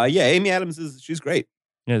fan. Yeah, Amy Adams she's great.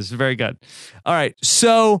 Yeah, it's very good. All right.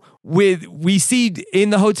 So we see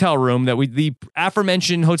in the hotel room the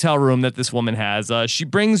aforementioned hotel room that this woman has. She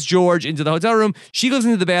brings George into the hotel room. She goes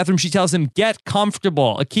into the bathroom. She tells him, get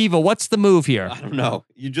comfortable. Akiva, what's the move here? I don't know.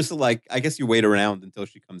 You just I guess you wait around until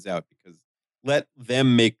she comes out because let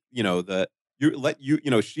them make,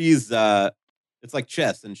 she's, it's like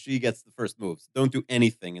chess and she gets the first moves. Don't do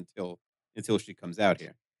anything until she comes out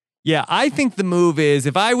here. Yeah, I think the move is,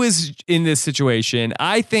 if I was in this situation,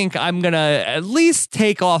 I think I'm going to at least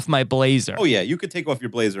take off my blazer. Oh, yeah, you could take off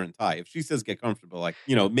your blazer and tie. If she says get comfortable,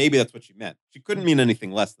 maybe that's what she meant. She couldn't mean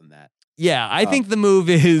anything less than that. Yeah, I think the move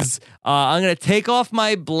is I'm going to take off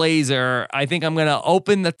my blazer. I think I'm going to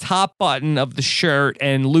open the top button of the shirt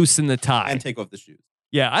and loosen the tie. And take off the shoes.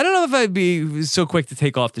 Yeah, I don't know if I'd be so quick to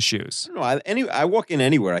take off the shoes. I don't know. I walk in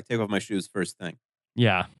anywhere. I take off my shoes first thing.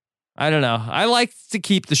 Yeah. I don't know. I like to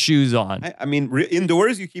keep the shoes on.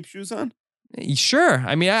 Indoors, you keep shoes on? Sure.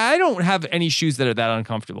 I don't have any shoes that are that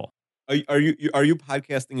uncomfortable. Are you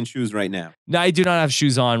podcasting in shoes right now? No, I do not have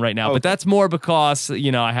shoes on right now, Okay. but that's more because,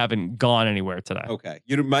 I haven't gone anywhere today. Okay.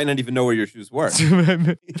 You might not even know where your shoes were. I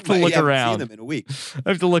have to look around. Seen them in a week. I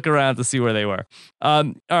have to look around to see where they were.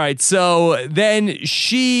 All right. So then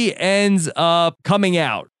she ends up coming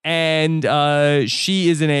out and she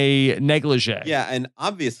is in a negligee. Yeah. And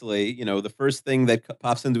obviously, the first thing that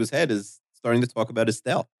pops into his head is starting to talk about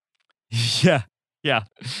Estelle. Yeah. Yeah.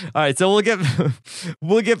 All right. So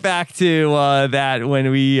we'll get back to that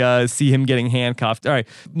when we see him getting handcuffed. All right.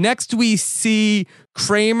 Next, we see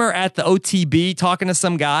Kramer at the OTB talking to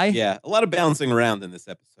some guy. Yeah. A lot of bouncing around in this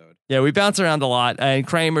episode. Yeah, we bounce around a lot. And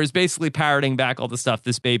Kramer's basically parroting back all the stuff.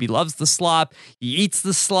 This baby loves the slop. He eats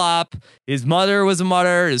the slop. His mother was a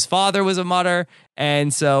mutter. His father was a mutter.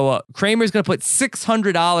 And so Kramer's going to put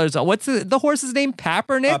 $600 on. What's the horse's name?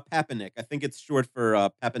 Papernick? Papanik. I think it's short for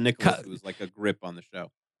Papa Nicholas, who's like a grip on the show.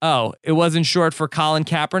 Oh, it wasn't short for Colin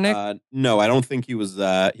Kaepernick? No, I don't think he was.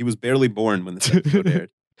 He was barely born when this episode aired.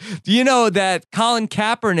 Do you know that Colin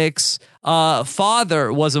Kaepernick's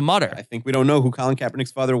father was a mutter? I think we don't know who Colin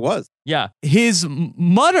Kaepernick's father was. Yeah. His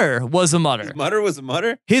mutter was a mutter. His mutter was a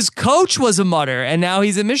mutter? His coach was a mutter, and now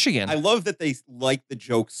he's in Michigan. I love that they liked the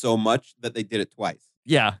joke so much that they did it twice.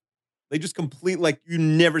 Yeah. They just you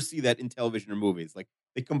never see that in television or movies. Like,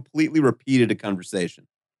 they completely repeated a conversation.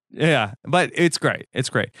 Yeah, but it's great. It's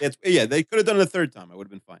great. They could have done it a third time. I would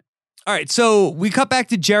have been fine. All right, so we cut back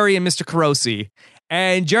to Jerry and Mr. Carosi.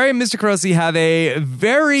 And Jerry and Mr. Carosi have a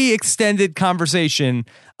very extended conversation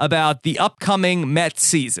about the upcoming Mets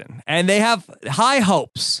season. And they have high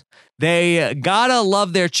hopes. They gotta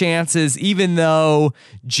love their chances, even though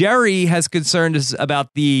Jerry has concerns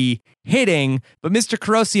about the hitting, but Mr.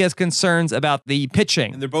 Carosi has concerns about the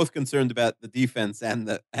pitching. And they're both concerned about the defense and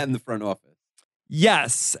the front office.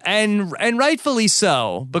 Yes, and rightfully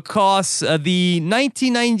so, because the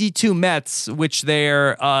 1992 Mets, which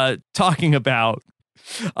they're talking about,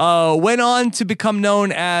 went on to become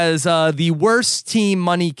known as the worst team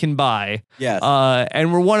money can buy. Yes.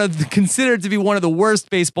 And were considered to be one of the worst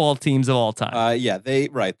baseball teams of all time. Yeah,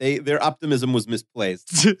 their optimism was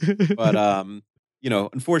misplaced. But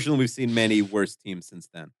unfortunately we've seen many worse teams since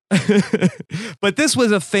then. But this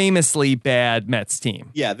was a famously bad Mets team.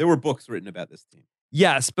 Yeah, there were books written about this team.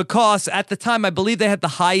 Yes, because at the time, I believe they had the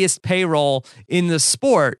highest payroll in the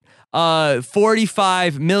sport,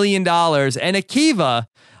 $45 million. And Akiva,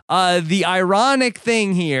 the ironic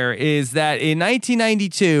thing here is that in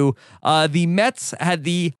 1992, the Mets had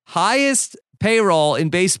the highest payroll in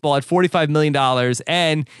baseball at $45 million.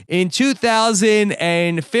 And in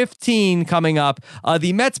 2015 coming up,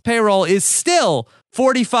 the Mets payroll is still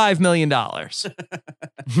 $45 million.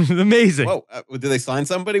 Amazing. Whoa, did they sign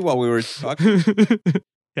somebody while we were talking?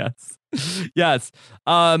 Yes.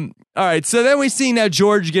 All right. So then we see now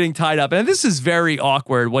George getting tied up. And this is very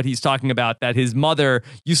awkward what he's talking about, that his mother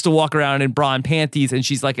used to walk around in bra and panties and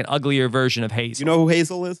she's like an uglier version of Hazel. You know who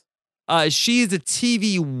Hazel is? She's a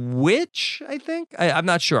TV witch, I think. I'm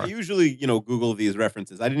not sure. I usually, Google these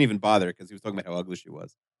references. I didn't even bother because he was talking about how ugly she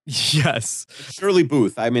was. Yes. It's Shirley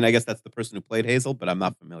Booth. I mean, I guess that's the person who played Hazel, but I'm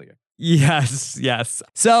not familiar. Yes.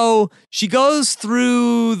 So she goes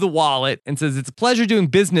through the wallet and says, "It's a pleasure doing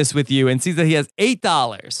business with you," and sees that he has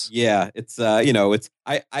 $8. Yeah, it's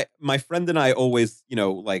my friend and I always,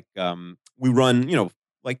 we run,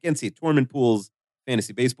 like NCAA tournament pools,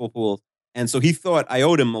 fantasy baseball pools. And so he thought I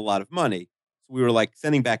owed him a lot of money. So we were like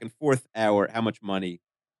sending back and forth how much money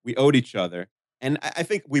we owed each other. And I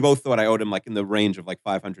think we both thought I owed him like in the range of like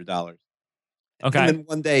 $500. Okay. And then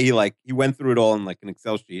one day he went through it all in like an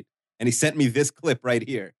Excel sheet and he sent me this clip right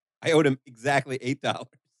here. I owed him exactly $8.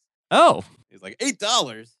 Oh. He's like,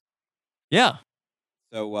 $8? Yeah.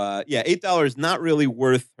 So $8 not really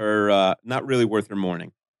worth her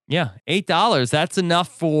morning. Yeah, $8. That's enough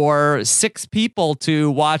for 6 people to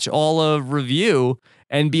watch all of review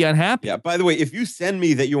and be unhappy. Yeah. By the way, if you send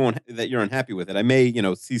me that you're unhappy with it, I may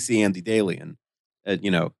CC Andy Daly and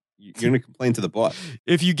you're going to complain to the boss.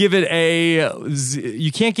 If you give it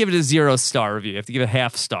you can't give it a 0-star review. You have to give it a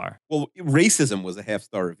half star. Well, racism was a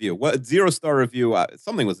half-star review. What 0-star review?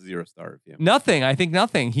 Something was a 0-star review. Nothing. I think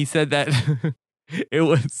nothing. He said that. It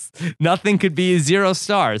was nothing could be 0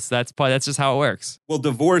 stars. That's just how it works. Well,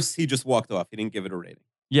 divorce, he just walked off. He didn't give it a rating.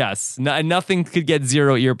 Yes, nothing could get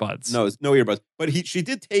 0 earbuds. No earbuds. But she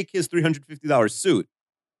did take his $350 suit.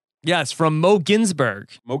 Yes, from Mo Ginsburg.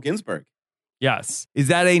 Mo Ginsburg. Yes, is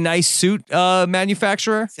that a nice suit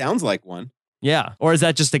manufacturer? Sounds like one. Yeah, or is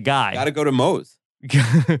that just a guy? Got to go to Mo's.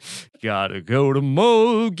 Gotta go to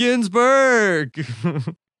Mo Ginsburg.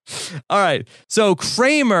 All right. So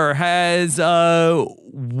Kramer has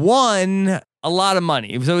won a lot of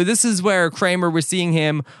money. So this is where Kramer, we're seeing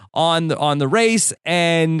him on the race,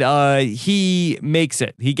 and he makes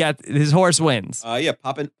it. His horse wins.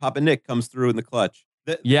 Papa Nick comes through in the clutch.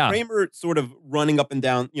 Kramer sort of running up and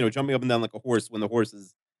down, jumping up and down like a horse when the horse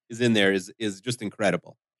is in there is just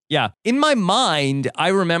incredible. Yeah. In my mind, I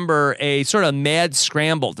remember a sort of mad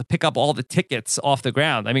scramble to pick up all the tickets off the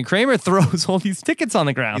ground. I mean, Kramer throws all these tickets on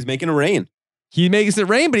the ground. He's making it rain. He makes it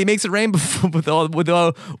rain, but he makes it rain with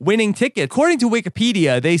a winning ticket. According to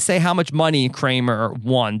Wikipedia, they say how much money Kramer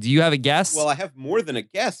won. Do you have a guess? Well, I have more than a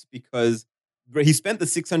guess because he spent the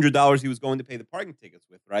 $600 he was going to pay the parking tickets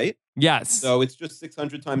with, right? Yes. So it's just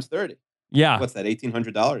 600 times 30. Yeah. What's that,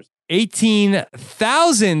 $1,800?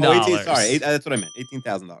 $18,000. Sorry, that's what I meant.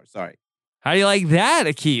 $18,000. Sorry. How do you like that,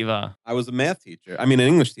 Akiva? I was a math teacher. I mean, an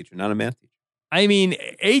English teacher, not a math teacher. I mean,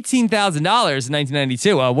 $18,000 in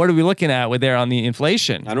 1992. What are we looking at with there on the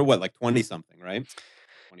inflation? I don't know what, like 20 something, right?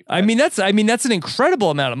 25. I mean, that's an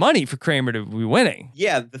incredible amount of money for Kramer to be winning.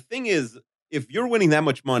 Yeah, the thing is, if you're winning that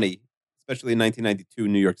much money, especially in 1992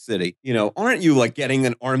 New York City, aren't you like getting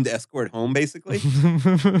an armed escort home, basically?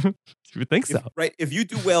 You would think so. Right. If you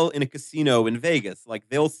do well in a casino in Vegas, like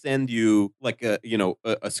they'll send you like a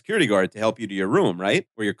security guard to help you to your room, right?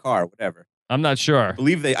 Or your car, whatever. I'm not sure. I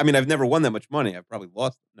believe I've never won that much money. I've probably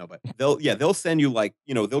lost it. No, but they'll send you like,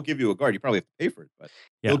 they'll give you a guard. You probably have to pay for it, but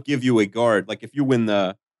they'll give you a guard. Like if you win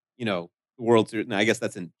the World Series, I guess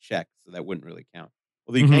that's in checks, so that wouldn't really count.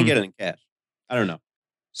 Well, you can't get it in cash. I don't know.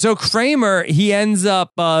 So Kramer, he ends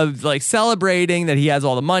up like celebrating that he has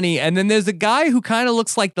all the money. And then there's a guy who kind of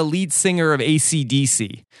looks like the lead singer of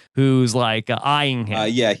AC/DC who's like eyeing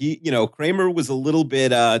him. Kramer was a little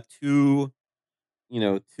bit too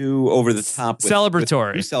over the top.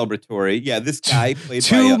 Celebratory. Too celebratory. Yeah, this guy played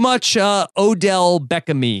too much Odell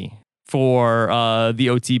Beckhamy for the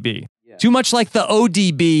OTB. Yeah. Too much like the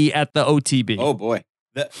ODB at the OTB. Oh boy,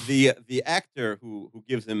 the actor who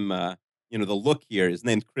gives him the look here is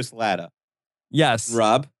named Chris Latta. Yes.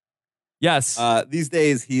 Rob. Yes. These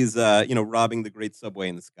days he's robbing the Great Subway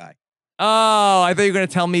in the Sky. Oh, I thought you were going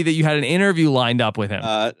to tell me that you had an interview lined up with him.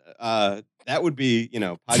 That would be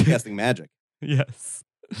podcasting magic. Yes.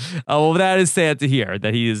 Well, that is sad to hear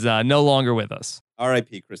that he is no longer with us.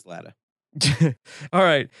 R.I.P. Chris Latta. All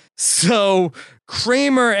right. So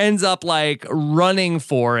Kramer ends up like running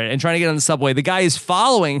for it and trying to get on the subway. The guy is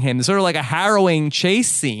following him. It's sort of like a harrowing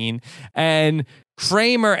chase scene. And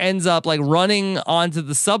Kramer ends up like running onto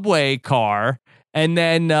the subway car. And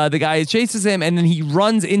then the guy chases him, and then he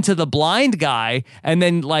runs into the blind guy. And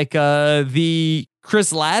then like the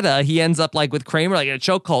Chris Latta, he ends up like with Kramer, like in a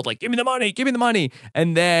chokehold, like, give me the money.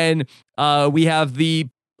 And then we have the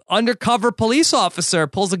undercover police officer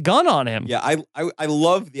pulls a gun on him. Yeah, I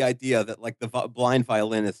love the idea that like the blind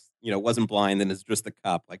violinist, wasn't blind and is just a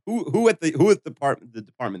cop. Like who at the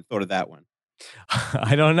department thought of that one?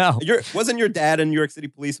 I don't know. Wasn't your dad a New York City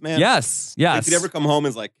policeman? Yes. Like, he'd ever come home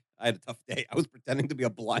and is like, I had a tough day. I was pretending to be a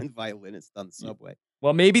blind violinist on the subway.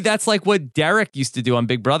 Well, maybe that's like what Derek used to do on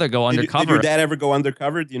Big Brother, go undercover. Did your dad ever go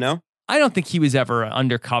undercover? Do you know? I don't think he was ever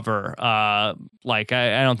undercover. I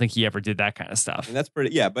don't think he ever did that kind of stuff. And that's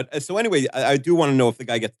pretty, yeah. But so anyway, I do want to know if the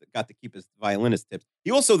guy got to keep his violinist tips.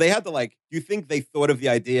 They had to like, do you think they thought of the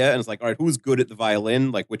idea and it's like, all right, who's good at the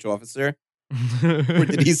violin? Like which officer? Or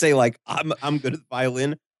did he say like, I'm good at the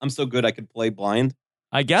violin. I'm so good I could play blind.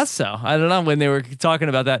 I guess so. I don't know when they were talking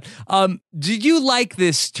about that. Did you like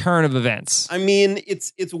this turn of events? I mean,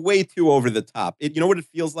 it's way too over the top. You know what it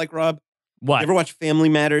feels like, Rob? What? You ever watch Family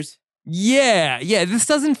Matters? Yeah. This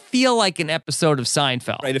doesn't feel like an episode of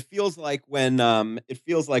Seinfeld. Right. It feels like when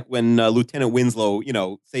Lieutenant Winslow,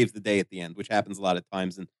 saves the day at the end, which happens a lot of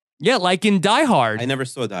times. And yeah, like in Die Hard. I never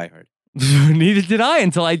saw Die Hard. Neither did I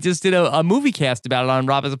until I just did a movie cast about it on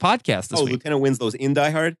Rob as a podcast this week. Lieutenant Winslow's in Die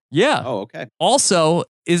Hard? Yeah. Oh, okay. Also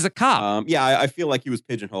is a cop. I feel like he was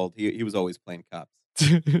pigeonholed. He was always playing cops.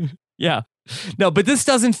 Yeah. No, but this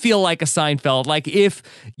doesn't feel like a Seinfeld. Like if,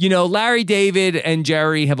 Larry David and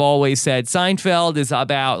Jerry have always said Seinfeld is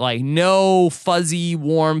about like no fuzzy,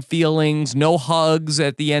 warm feelings, no hugs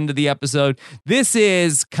at the end of the episode. This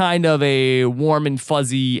is kind of a warm and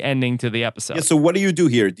fuzzy ending to the episode. Yeah, so what do you do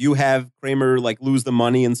here? Do you have Kramer like lose the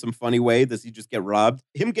money in some funny way? Does he just get robbed?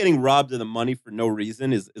 Him getting robbed of the money for no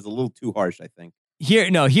reason is a little too harsh, I think.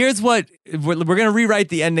 Here's what we're going to rewrite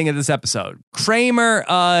the ending of this episode. Kramer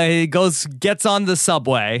gets on the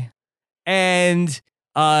subway, and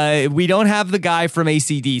we don't have the guy from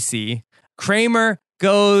AC/DC. Kramer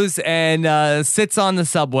goes and sits on the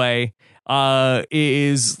subway.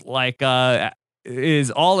 Is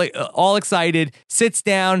all excited. Sits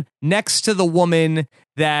down next to the woman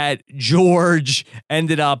that George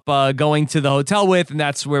ended up going to the hotel with, and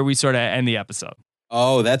that's where we sort of end the episode.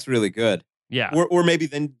 Oh, that's really good. Yeah. Or maybe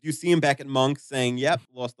then do you see him back at Monk's saying, "Yep,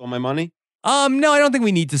 lost all my money"? No, I don't think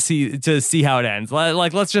we need to see how it ends.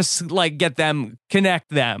 Let's just connect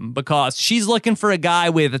them, because she's looking for a guy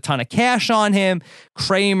with a ton of cash on him.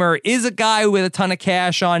 Kramer is a guy with a ton of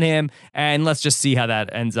cash on him, and let's just see how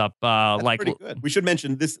that ends up. That's pretty good. We should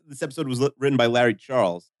mention this episode was written by Larry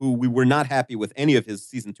Charles, who we were not happy with any of his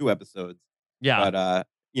season 2 episodes. Yeah, but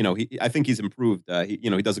I think he's improved.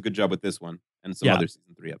 He does a good job with this one and some other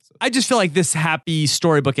season 3 episodes. I just feel like this happy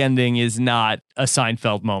storybook ending is not a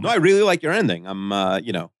Seinfeld moment. No, I really like your ending. I'm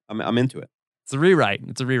into it. It's a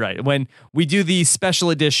rewrite. When we do the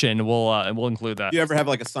special edition, we'll include that. Do you ever have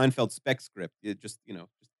like a Seinfeld spec script? You just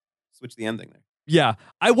switch the ending there. Yeah,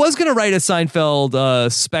 I was going to write a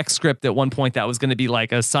Seinfeld spec script at one point that was going to be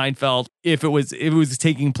like a Seinfeld if it was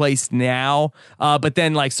taking place now. But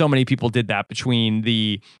then like so many people did that between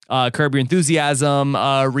the Curb Your Enthusiasm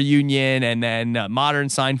reunion and then modern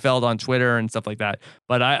Seinfeld on Twitter and stuff like that.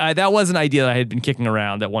 But I that was an idea that I had been kicking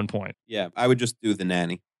around at one point. Yeah, I would just do The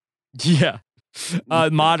Nanny. Yeah.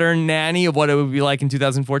 Modern Nanny of what it would be like in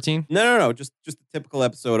 2014? No. Just a typical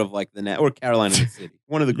episode of like The Nanny or Caroline in the City.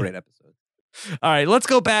 One of the great episodes. All right, let's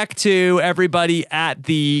go back to everybody at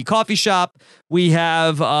the coffee shop. We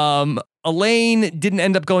have Elaine didn't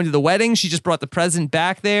end up going to the wedding. She just brought the present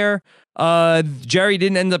back there. Jerry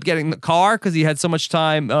didn't end up getting the car because he had so much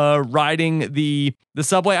time riding the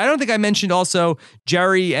subway. I don't think I mentioned also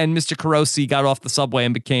Jerry and Mr. Carosi got off the subway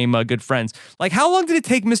and became good friends. Like, how long did it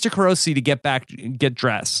take Mr. Carosi to get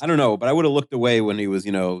dressed? I don't know, but I would have looked away when he was,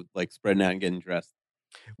 like spreading out and getting dressed.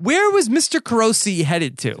 Where was Mr. Carosi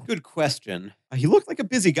headed to? Good question. He looked like a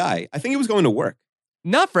busy guy. I think he was going to work.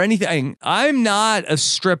 Not for anything. I'm not a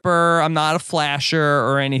stripper. I'm not a flasher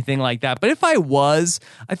or anything like that. But if I was,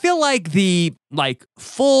 I feel like the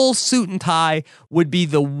full suit and tie would be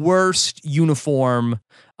the worst uniform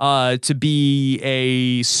to be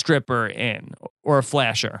a stripper in or a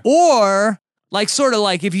flasher. Or sort of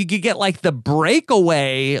like if you could get like the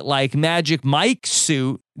breakaway Magic Mike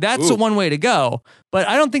suit, that's the one way to go. But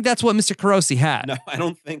I don't think that's what Mr. Carosi had. No, I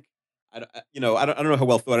don't think. I don't know how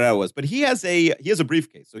well thought out it was, but he has a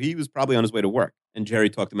briefcase, so he was probably on his way to work, and Jerry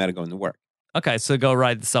talked him out of going to work. Okay, so go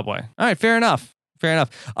ride the subway. All right, fair enough.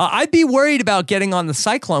 I'd be worried about getting on the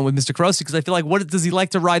Cyclone with Mr. Carosi because I feel like, what does he like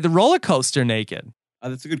to ride the roller coaster naked?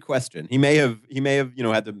 That's a good question. He may have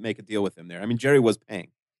had to make a deal with him there. I mean, Jerry was paying.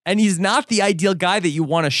 And he's not the ideal guy that you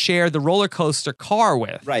want to share the roller coaster car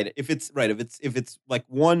with. Right. If it's like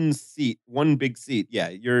one big seat, yeah,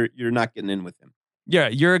 you're not getting in with him. Yeah,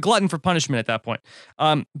 you're a glutton for punishment at that point.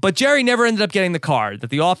 But Jerry never ended up getting the car, that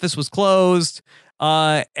the office was closed.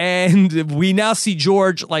 And we now see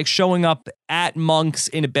George showing up at Monk's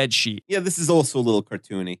in a bedsheet. Yeah, this is also a little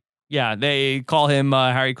cartoony. Yeah, they call him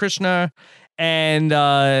Hare Krishna. And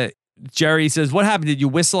Jerry says, "What happened? Did you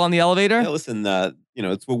whistle on the elevator?" Yeah, listen,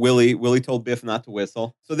 it's what Willie told Biff not to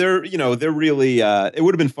whistle. So they're really, it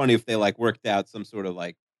would have been funny if they worked out some sort of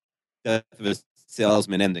death of a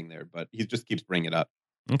salesman ending there, but he just keeps bringing it up.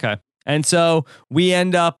 Okay. And so we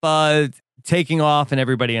end up taking off and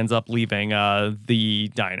everybody ends up leaving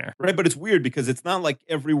the diner. Right, but it's weird because it's not like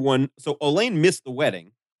everyone. So Elaine missed the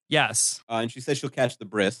wedding. Yes. And she says she'll catch the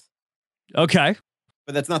bris. Okay.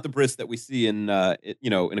 But that's not the bris that we see in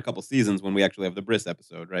in a couple seasons when we actually have the bris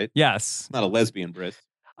episode, right? Yes. It's not a lesbian bris.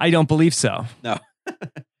 I don't believe so. No.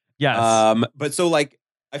 Yes. But so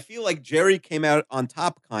I feel like Jerry came out on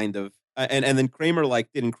top kind of, and then Kramer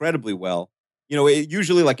did incredibly well.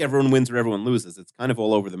 Usually everyone wins or everyone loses. It's kind of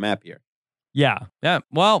all over the map here. Yeah.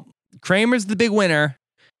 Well, Kramer's the big winner.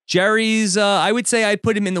 Jerry's, I would say I'd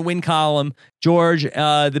put him in the win column. George,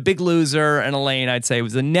 the big loser, and Elaine, I'd say,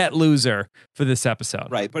 was a net loser for this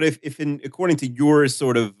episode. Right. But if according to your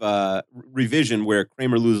sort of revision where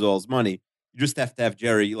Kramer loses all his money, you just have to have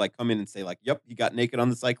Jerry come in and say yep, he got naked on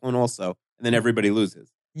the Cyclone also, and then everybody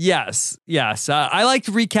loses. Yes. I liked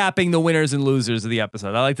recapping the winners and losers of the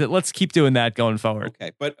episode. I like that. Let's keep doing that going forward.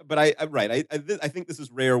 Okay, but I think this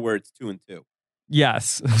is rare where it's 2 and 2.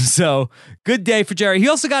 Yes. So good day for Jerry. He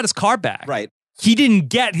also got his car back. Right. He didn't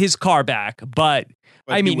get his car back, but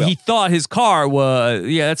I mean, he thought his car was,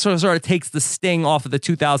 that sort of takes the sting off of the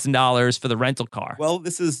 $2,000 for the rental car. Well,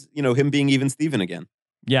 this is, him being even Steven again.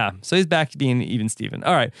 Yeah. So he's back to being even Steven.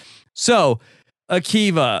 All right. So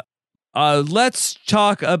Akiva, let's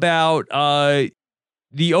talk about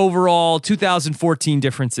the overall 2014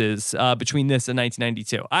 differences between this and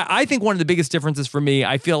 1992. I think one of the biggest differences for me,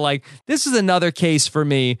 I feel like this is another case for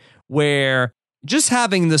me where just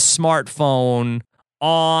having the smartphone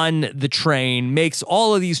on the train makes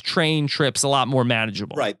all of these train trips a lot more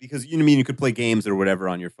manageable. Right, because you could play games or whatever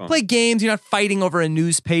on your phone. Play games, you're not fighting over a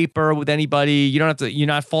newspaper with anybody. You don't have to, you're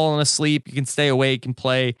not falling asleep. You can stay awake and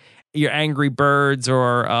play your Angry Birds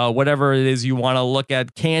or whatever it is you want to look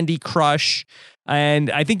at, Candy Crush. And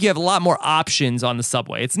I think you have a lot more options on the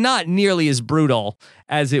subway. It's not nearly as brutal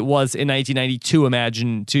as it was in 1992,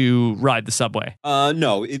 imagine, to ride the subway.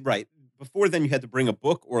 No, right. Before then, you had to bring a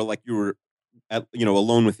book or you were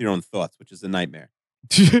alone with your own thoughts, which is a nightmare.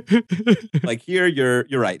 Here, you're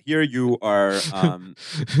right. Here you are,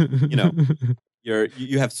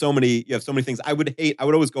 you have so many things. I would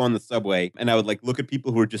always go on the subway and I would look at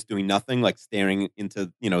people who are just doing nothing, staring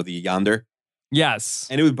into, the yonder. Yes.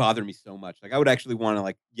 And it would bother me so much. I would actually want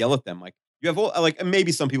to yell at them. You have all,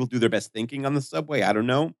 maybe some people do their best thinking on the subway. I don't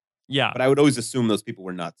know. Yeah. But I would always assume those people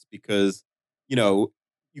were nuts because, you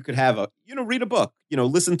could have read a book,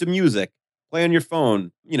 listen to music, play on your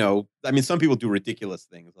phone. Some people do ridiculous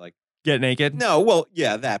things get naked. No, well,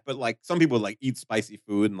 yeah, that. But some people eat spicy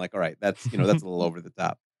food and all right, that's, that's a little over the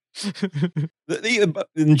top.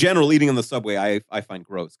 In general, eating on the subway, I find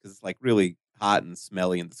gross because it's really hot and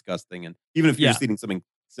smelly and disgusting. And even if you're just eating something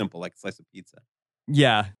simple like a slice of pizza.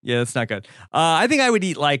 Yeah, that's not good. I think I would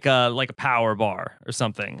eat like a power bar or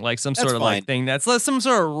something, some sort of thing that's some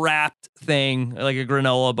sort of wrapped thing, like a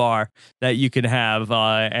granola bar that you could have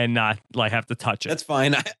and not have to touch it. That's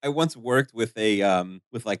fine. I once worked with a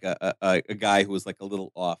guy who was a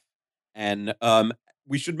little off, and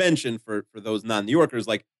we should mention for those non-New Yorkers,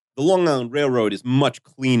 the Long Island Railroad is much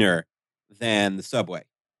cleaner than the subway.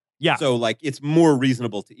 Yeah. So it's more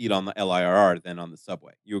reasonable to eat on the LIRR than on the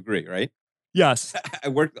subway. You agree, right? Yes. I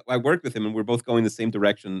worked with him, and we're both going the same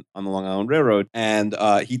direction on the Long Island Railroad. And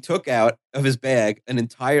he took out of his bag on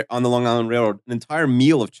the Long Island Railroad an entire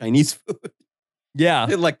meal of Chinese food. Yeah.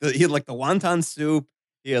 He had like the wonton soup.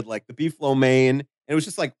 He had like the beef lo mein. And it was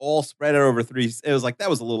just like all spread out over three. It was like that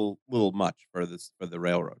was a little much for the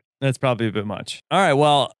railroad. That's probably a bit much. All right.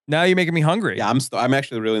 Well, now you're making me hungry. Yeah, I'm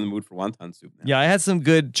actually really in the mood for wonton soup now. Yeah, I had some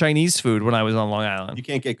good Chinese food when I was on Long Island. You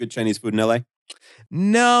can't get good Chinese food in LA?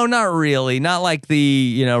 No, not really. Not like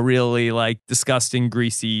the, really like disgusting,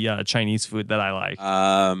 greasy Chinese food that I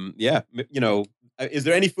like. Yeah. Is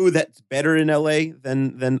there any food that's better in LA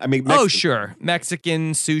than Mexican? Oh, sure.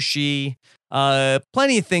 Mexican, sushi,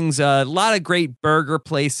 plenty of things. A lot of great burger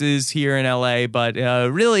places here in LA, but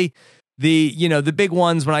really the big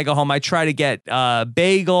ones when I go home, I try to get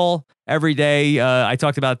bagel every day. I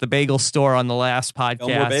talked about the bagel store on the last podcast.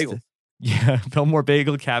 Fillmore Bagels. Yeah, Fillmore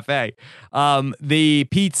Bagel Cafe. The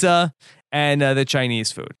pizza and the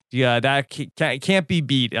Chinese food. Yeah, that can't be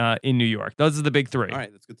beat in New York. Those are the big three. All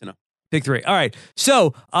right, that's good to know. Big three. All right.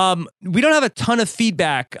 So we don't have a ton of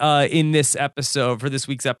feedback in this episode for this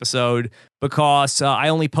week's episode because I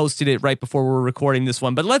only posted it right before we were recording this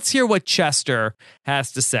one. But let's hear what Chester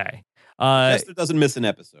has to say. Chester doesn't miss an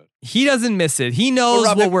episode. He doesn't miss it. He knows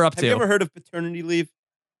Rob, what we're up to. Have you ever heard of paternity leave?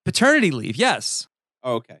 Paternity leave, yes.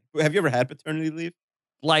 Oh, okay. Have you ever had paternity leave?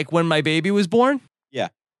 Like when my baby was born? Yeah.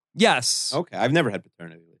 Yes. Okay. I've never had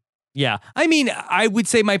paternity leave. Yeah. I mean, I would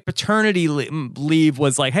say my paternity leave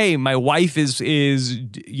was like, hey, my wife is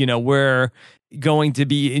we're going to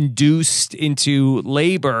be induced into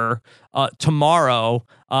labor tomorrow.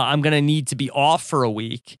 I'm going to need to be off for a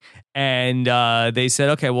week. And they said,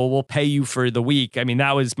 okay, well, we'll pay you for the week. I mean,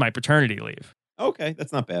 that was my paternity leave. Okay.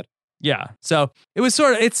 That's not bad. Yeah. So it was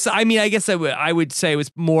I guess I would say it was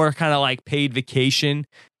more kind of like paid vacation.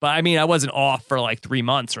 But I mean, I wasn't off for like 3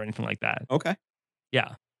 months or anything like that. Okay.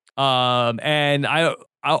 Yeah. And I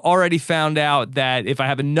already found out that if I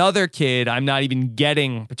have another kid, I'm not even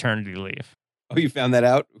getting paternity leave. Oh, you found that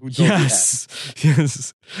out? Who told you that?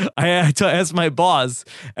 Yes. I asked my boss,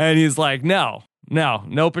 and he's like, no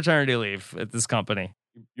paternity leave at this company.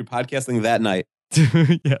 You're podcasting that night.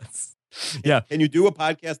 Yes. Yeah. Can you do a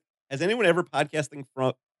podcast? Has anyone ever podcasted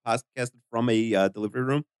from a delivery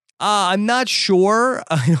room? I'm not sure.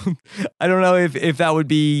 I don't know if that would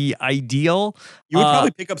be ideal. You would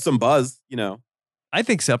probably pick up some buzz, I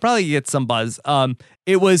think so. Probably get some buzz.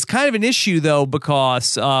 It was kind of an issue, though,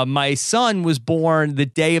 because my son was born the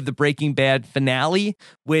day of the Breaking Bad finale,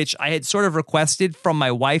 which I had sort of requested from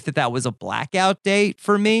my wife that was a blackout date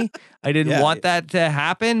for me. I didn't want that to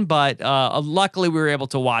happen, but luckily we were able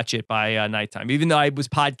to watch it by nighttime. Even though I was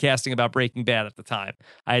podcasting about Breaking Bad at the time,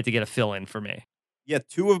 I had to get a fill-in for me. Yeah,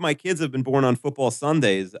 2 of my kids have been born on football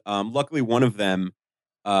Sundays. Luckily, one of them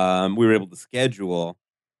we were able to schedule.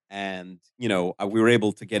 And, we were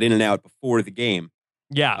able to get in and out before the game.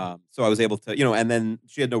 Yeah. So I was able to, and then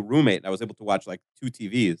she had no roommate. And I was able to watch like 2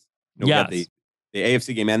 TVs. We had the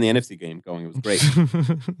AFC game and the NFC game going. It was great.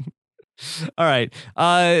 All right.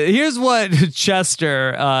 Here's what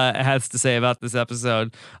Chester has to say about this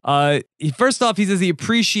episode. First off, he says he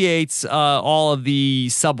appreciates all of the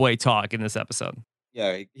subway talk in this episode.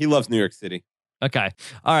 Yeah, he loves New York City. Okay.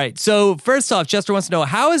 All right. So first off, Chester wants to know,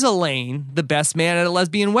 how is Elaine the best man at a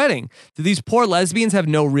lesbian wedding? Do these poor lesbians have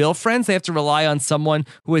no real friends? They have to rely on someone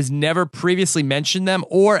who has never previously mentioned them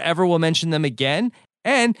or ever will mention them again?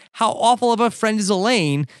 And how awful of a friend is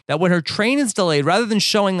Elaine that when her train is delayed, rather than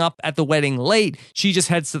showing up at the wedding late, she just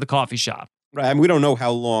heads to the coffee shop? Right. I mean, we don't know how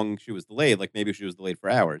long she was delayed. Like maybe she was delayed for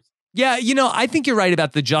hours. Yeah, I think you're right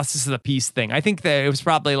about the justice of the peace thing. I think that it was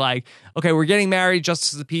probably like, okay, we're getting married,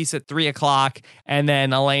 justice of the peace at 3:00, and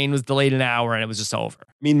then Elaine was delayed an hour, and it was just over.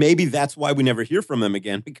 I mean, maybe that's why we never hear from them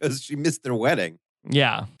again, because she missed their wedding.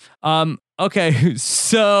 Yeah. Okay,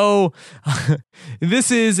 so this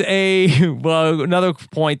is another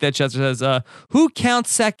point that Chester says, who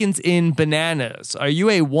counts seconds in bananas? Are you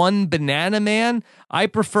a one banana man? I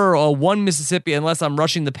prefer a one Mississippi unless I'm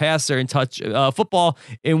rushing the passer and touch football,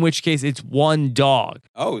 in which case it's one dog.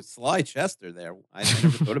 Oh, Sly Chester there. I never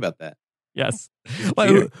thought about that. Yes.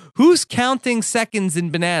 Wait, who's counting seconds in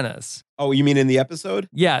bananas? Oh, you mean in the episode?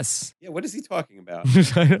 Yes. Yeah, what is he talking about?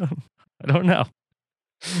 I don't know.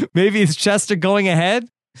 Maybe it's Chester going ahead?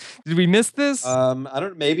 Did we miss this? I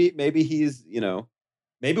don't. Maybe he's.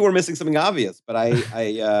 Maybe we're missing something obvious, but I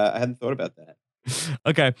hadn't thought about that.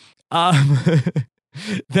 Okay.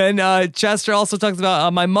 Then Chester also talks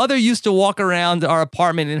about my mother used to walk around our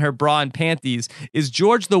apartment in her bra and panties. Is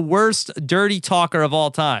George the worst dirty talker of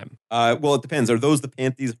all time? Well, it depends. Are those the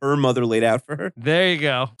panties her mother laid out for her? There you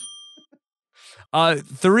go.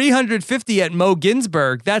 $350 at Mo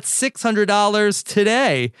Ginsburg. That's $600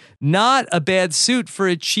 today. Not a bad suit for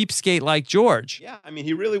a cheapskate like George. Yeah, I mean,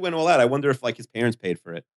 he really went all out. I wonder if like his parents paid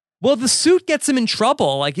for it. Well, the suit gets him in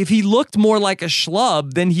trouble. Like, if he looked more like a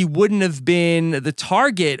schlub, then he wouldn't have been the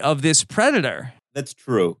target of this predator. That's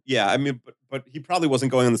true. Yeah, I mean, but he probably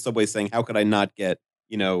wasn't going on the subway saying, "How could I not get,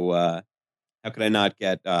 honey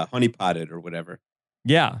potted or whatever?"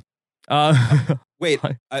 Yeah. Wait,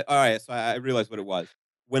 all right. So I realized what it was.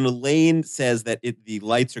 When Elaine says that the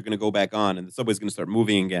lights are going to go back on and the subway's going to start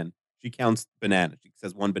moving again, she counts bananas. She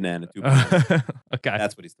says 1 banana, 2 bananas. Okay.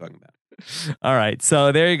 That's what he's talking about. All right.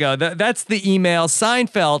 So there you go. That's the email.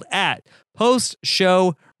 Seinfeld at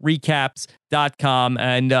postshowrecaps.com.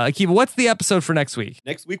 And Akiva, what's the episode for next week?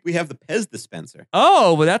 Next week, we have the Pez dispenser.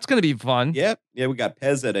 Oh, well, that's going to be fun. Yeah, we got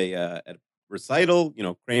Pez at a recital.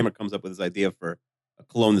 Kramer comes up with his idea for a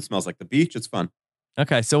cologne that smells like the beach. It's fun.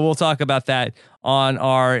 Okay, so we'll talk about that on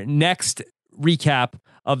our next recap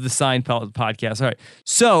of the Seinfeld podcast. All right.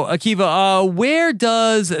 So, Akiva, where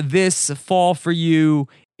does this fall for you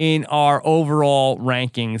in our overall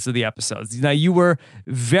rankings of the episodes? Now, you were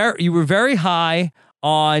very high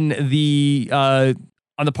on the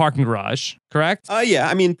parking garage, correct? Yeah,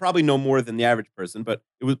 I mean, probably no more than the average person, but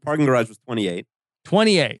parking garage was 28.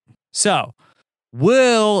 28. So,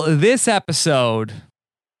 will this episode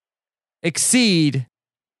exceed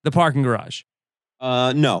the parking garage?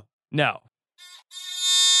 No.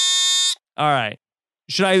 All right.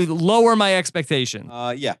 Should I lower my expectation?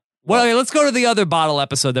 Yeah. Well, okay, let's go to the other bottle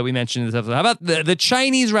episode that we mentioned in this episode. How about the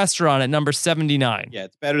Chinese restaurant at number 79? Yeah,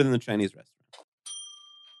 it's better than the Chinese restaurant.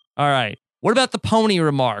 All right. What about the pony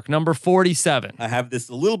remark, number 47? I have this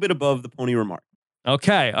a little bit above the pony remark.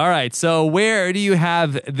 Okay. All right. So where do you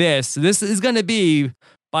have this? This is going to be,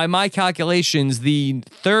 by my calculations, the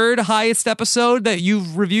third highest episode that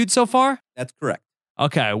you've reviewed so far? That's correct.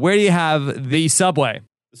 Okay. Where do you have the Subway?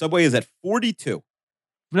 The Subway is at 42.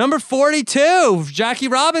 Number 42, Jackie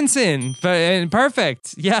Robinson.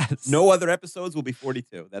 Perfect. Yes. No other episodes will be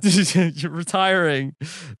 42. That's You're retiring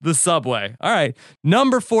the Subway. All right.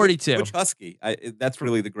 Number 42. Which Husky? That's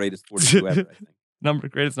really the greatest 42 ever, I think.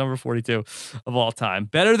 Greatest number 42 of all time.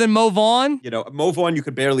 Better than Mo Vaughn? Mo Vaughn, you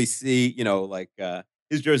could barely see,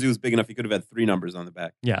 his jersey was big enough. He could have had 3 numbers on the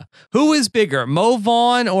back. Yeah. Who is bigger, Mo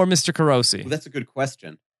Vaughn or Mr. Carosi? Well, that's a good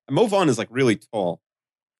question. Mo Vaughn is like really tall.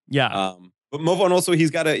 Yeah. But Mo Vaughn also,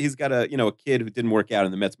 he's got a a kid who didn't work out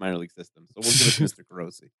in the Mets minor league system. So we'll give it to Mr.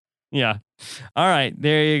 Carosi. Yeah. All right.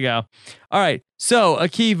 There you go. All right. So,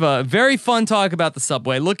 Akiva, very fun talk about the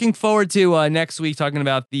Subway. Looking forward to next week talking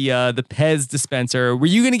about the Pez dispenser. Were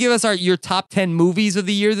you going to give us your top 10 movies of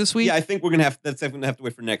the year this week? Yeah, I think we're going to have to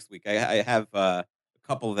wait for next week. I have a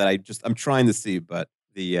couple that I'm trying to see, but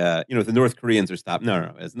the North Koreans are stopped.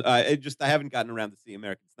 No. I haven't gotten around to see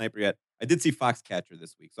American Sniper yet. I did see Foxcatcher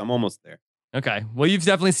this week, so I'm almost there. Okay. Well, you've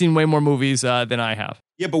definitely seen way more movies than I have.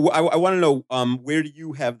 Yeah, but I want to know, where do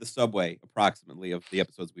you have the Subway approximately of the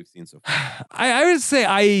episodes we've seen so far? I would say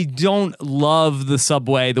I don't love the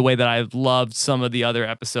Subway the way that I've loved some of the other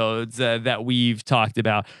episodes that we've talked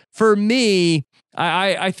about. For me,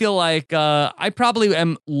 I feel like I probably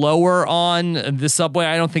am lower on the Subway.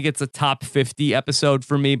 I don't think it's a top 50 episode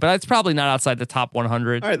for me, but it's probably not outside the top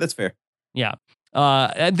 100. All right, that's fair. Yeah.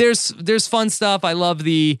 There's fun stuff. I love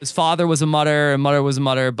his father was a mutter and mother was a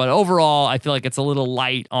mutter, but overall I feel like it's a little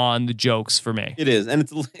light on the jokes for me. It is, and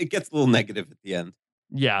it gets a little negative at the end.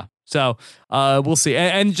 Yeah. So we'll see.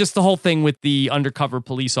 And just the whole thing with the undercover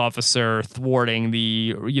police officer thwarting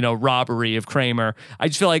the robbery of Kramer. I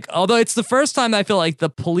just feel like, although it's the first time I feel like the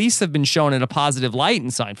police have been shown in a positive light in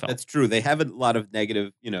Seinfeld. That's true. They have a lot of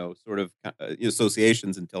negative, sort of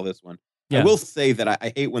associations until this one. Yeah. I will say that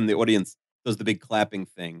I hate when the audience does the big clapping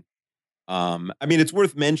thing. I mean, it's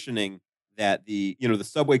worth mentioning that the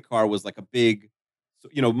subway car was like a big,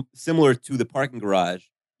 similar to the parking garage.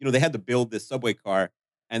 They had to build this subway car,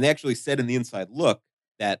 and they actually said in the inside look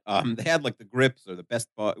that they had like the grips or the best,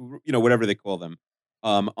 whatever they call them,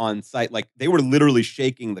 on site. Like they were literally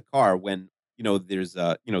shaking the car when there's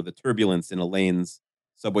the turbulence in Elaine's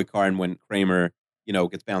subway car, and when Kramer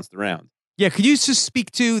gets bounced around. Yeah, could you just speak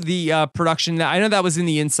to the production? I know that was in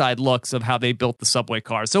the inside looks of how they built the subway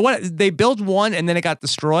car. So what, they built one and then it got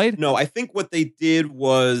destroyed? No, I think what they did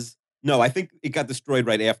was, I think it got destroyed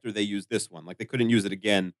right after they used this one. Like they couldn't use it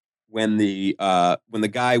again when the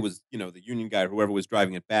guy was, the union guy or whoever was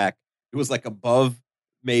driving it back. It was like above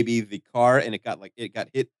maybe the car, and it got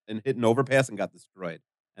hit an overpass and got destroyed.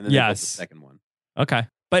 And then they built the second one. Okay.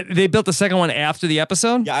 But they built the second one after the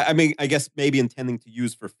episode? Yeah, I mean, I guess maybe intending to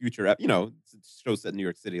use for future, shows set in New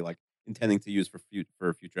York City, like intending to use for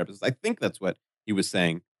future episodes. I think that's what he was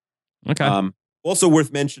saying. Okay. Also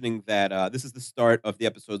worth mentioning that this is the start of the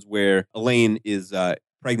episodes where Elaine is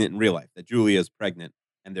pregnant in real life, that Julia is pregnant,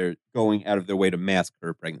 and they're going out of their way to mask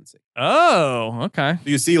her pregnancy. Oh, okay. So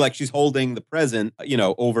you see, like, she's holding the present,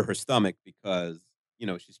 over her stomach because,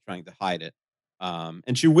 she's trying to hide it.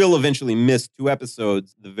 And she will eventually miss 2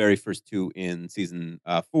 episodes, the very first 2 in season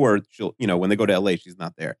 4. She'll, when they go to LA, she's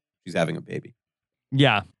not there. She's having a baby.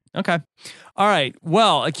 Yeah. Okay. All right.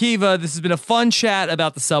 Well, Akiva, this has been a fun chat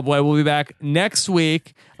about the subway. We'll be back next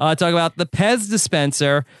week talking about the Pez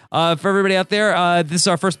dispenser. For everybody out there, this is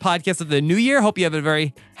our first podcast of the new year. Hope you have a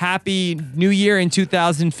very happy new year in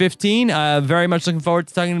 2015. Very much looking forward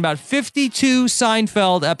to talking about 52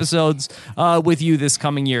 Seinfeld episodes with you this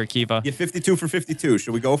coming year, Akiva. Yeah, 52 for 52.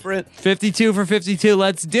 Should we go for it? 52 for 52.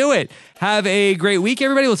 Let's do it. Have a great week,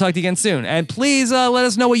 everybody. We'll talk to you again soon. And please let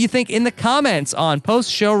us know what you think in the comments on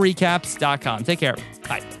postshow recaps.com. Take care.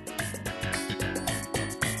 Bye.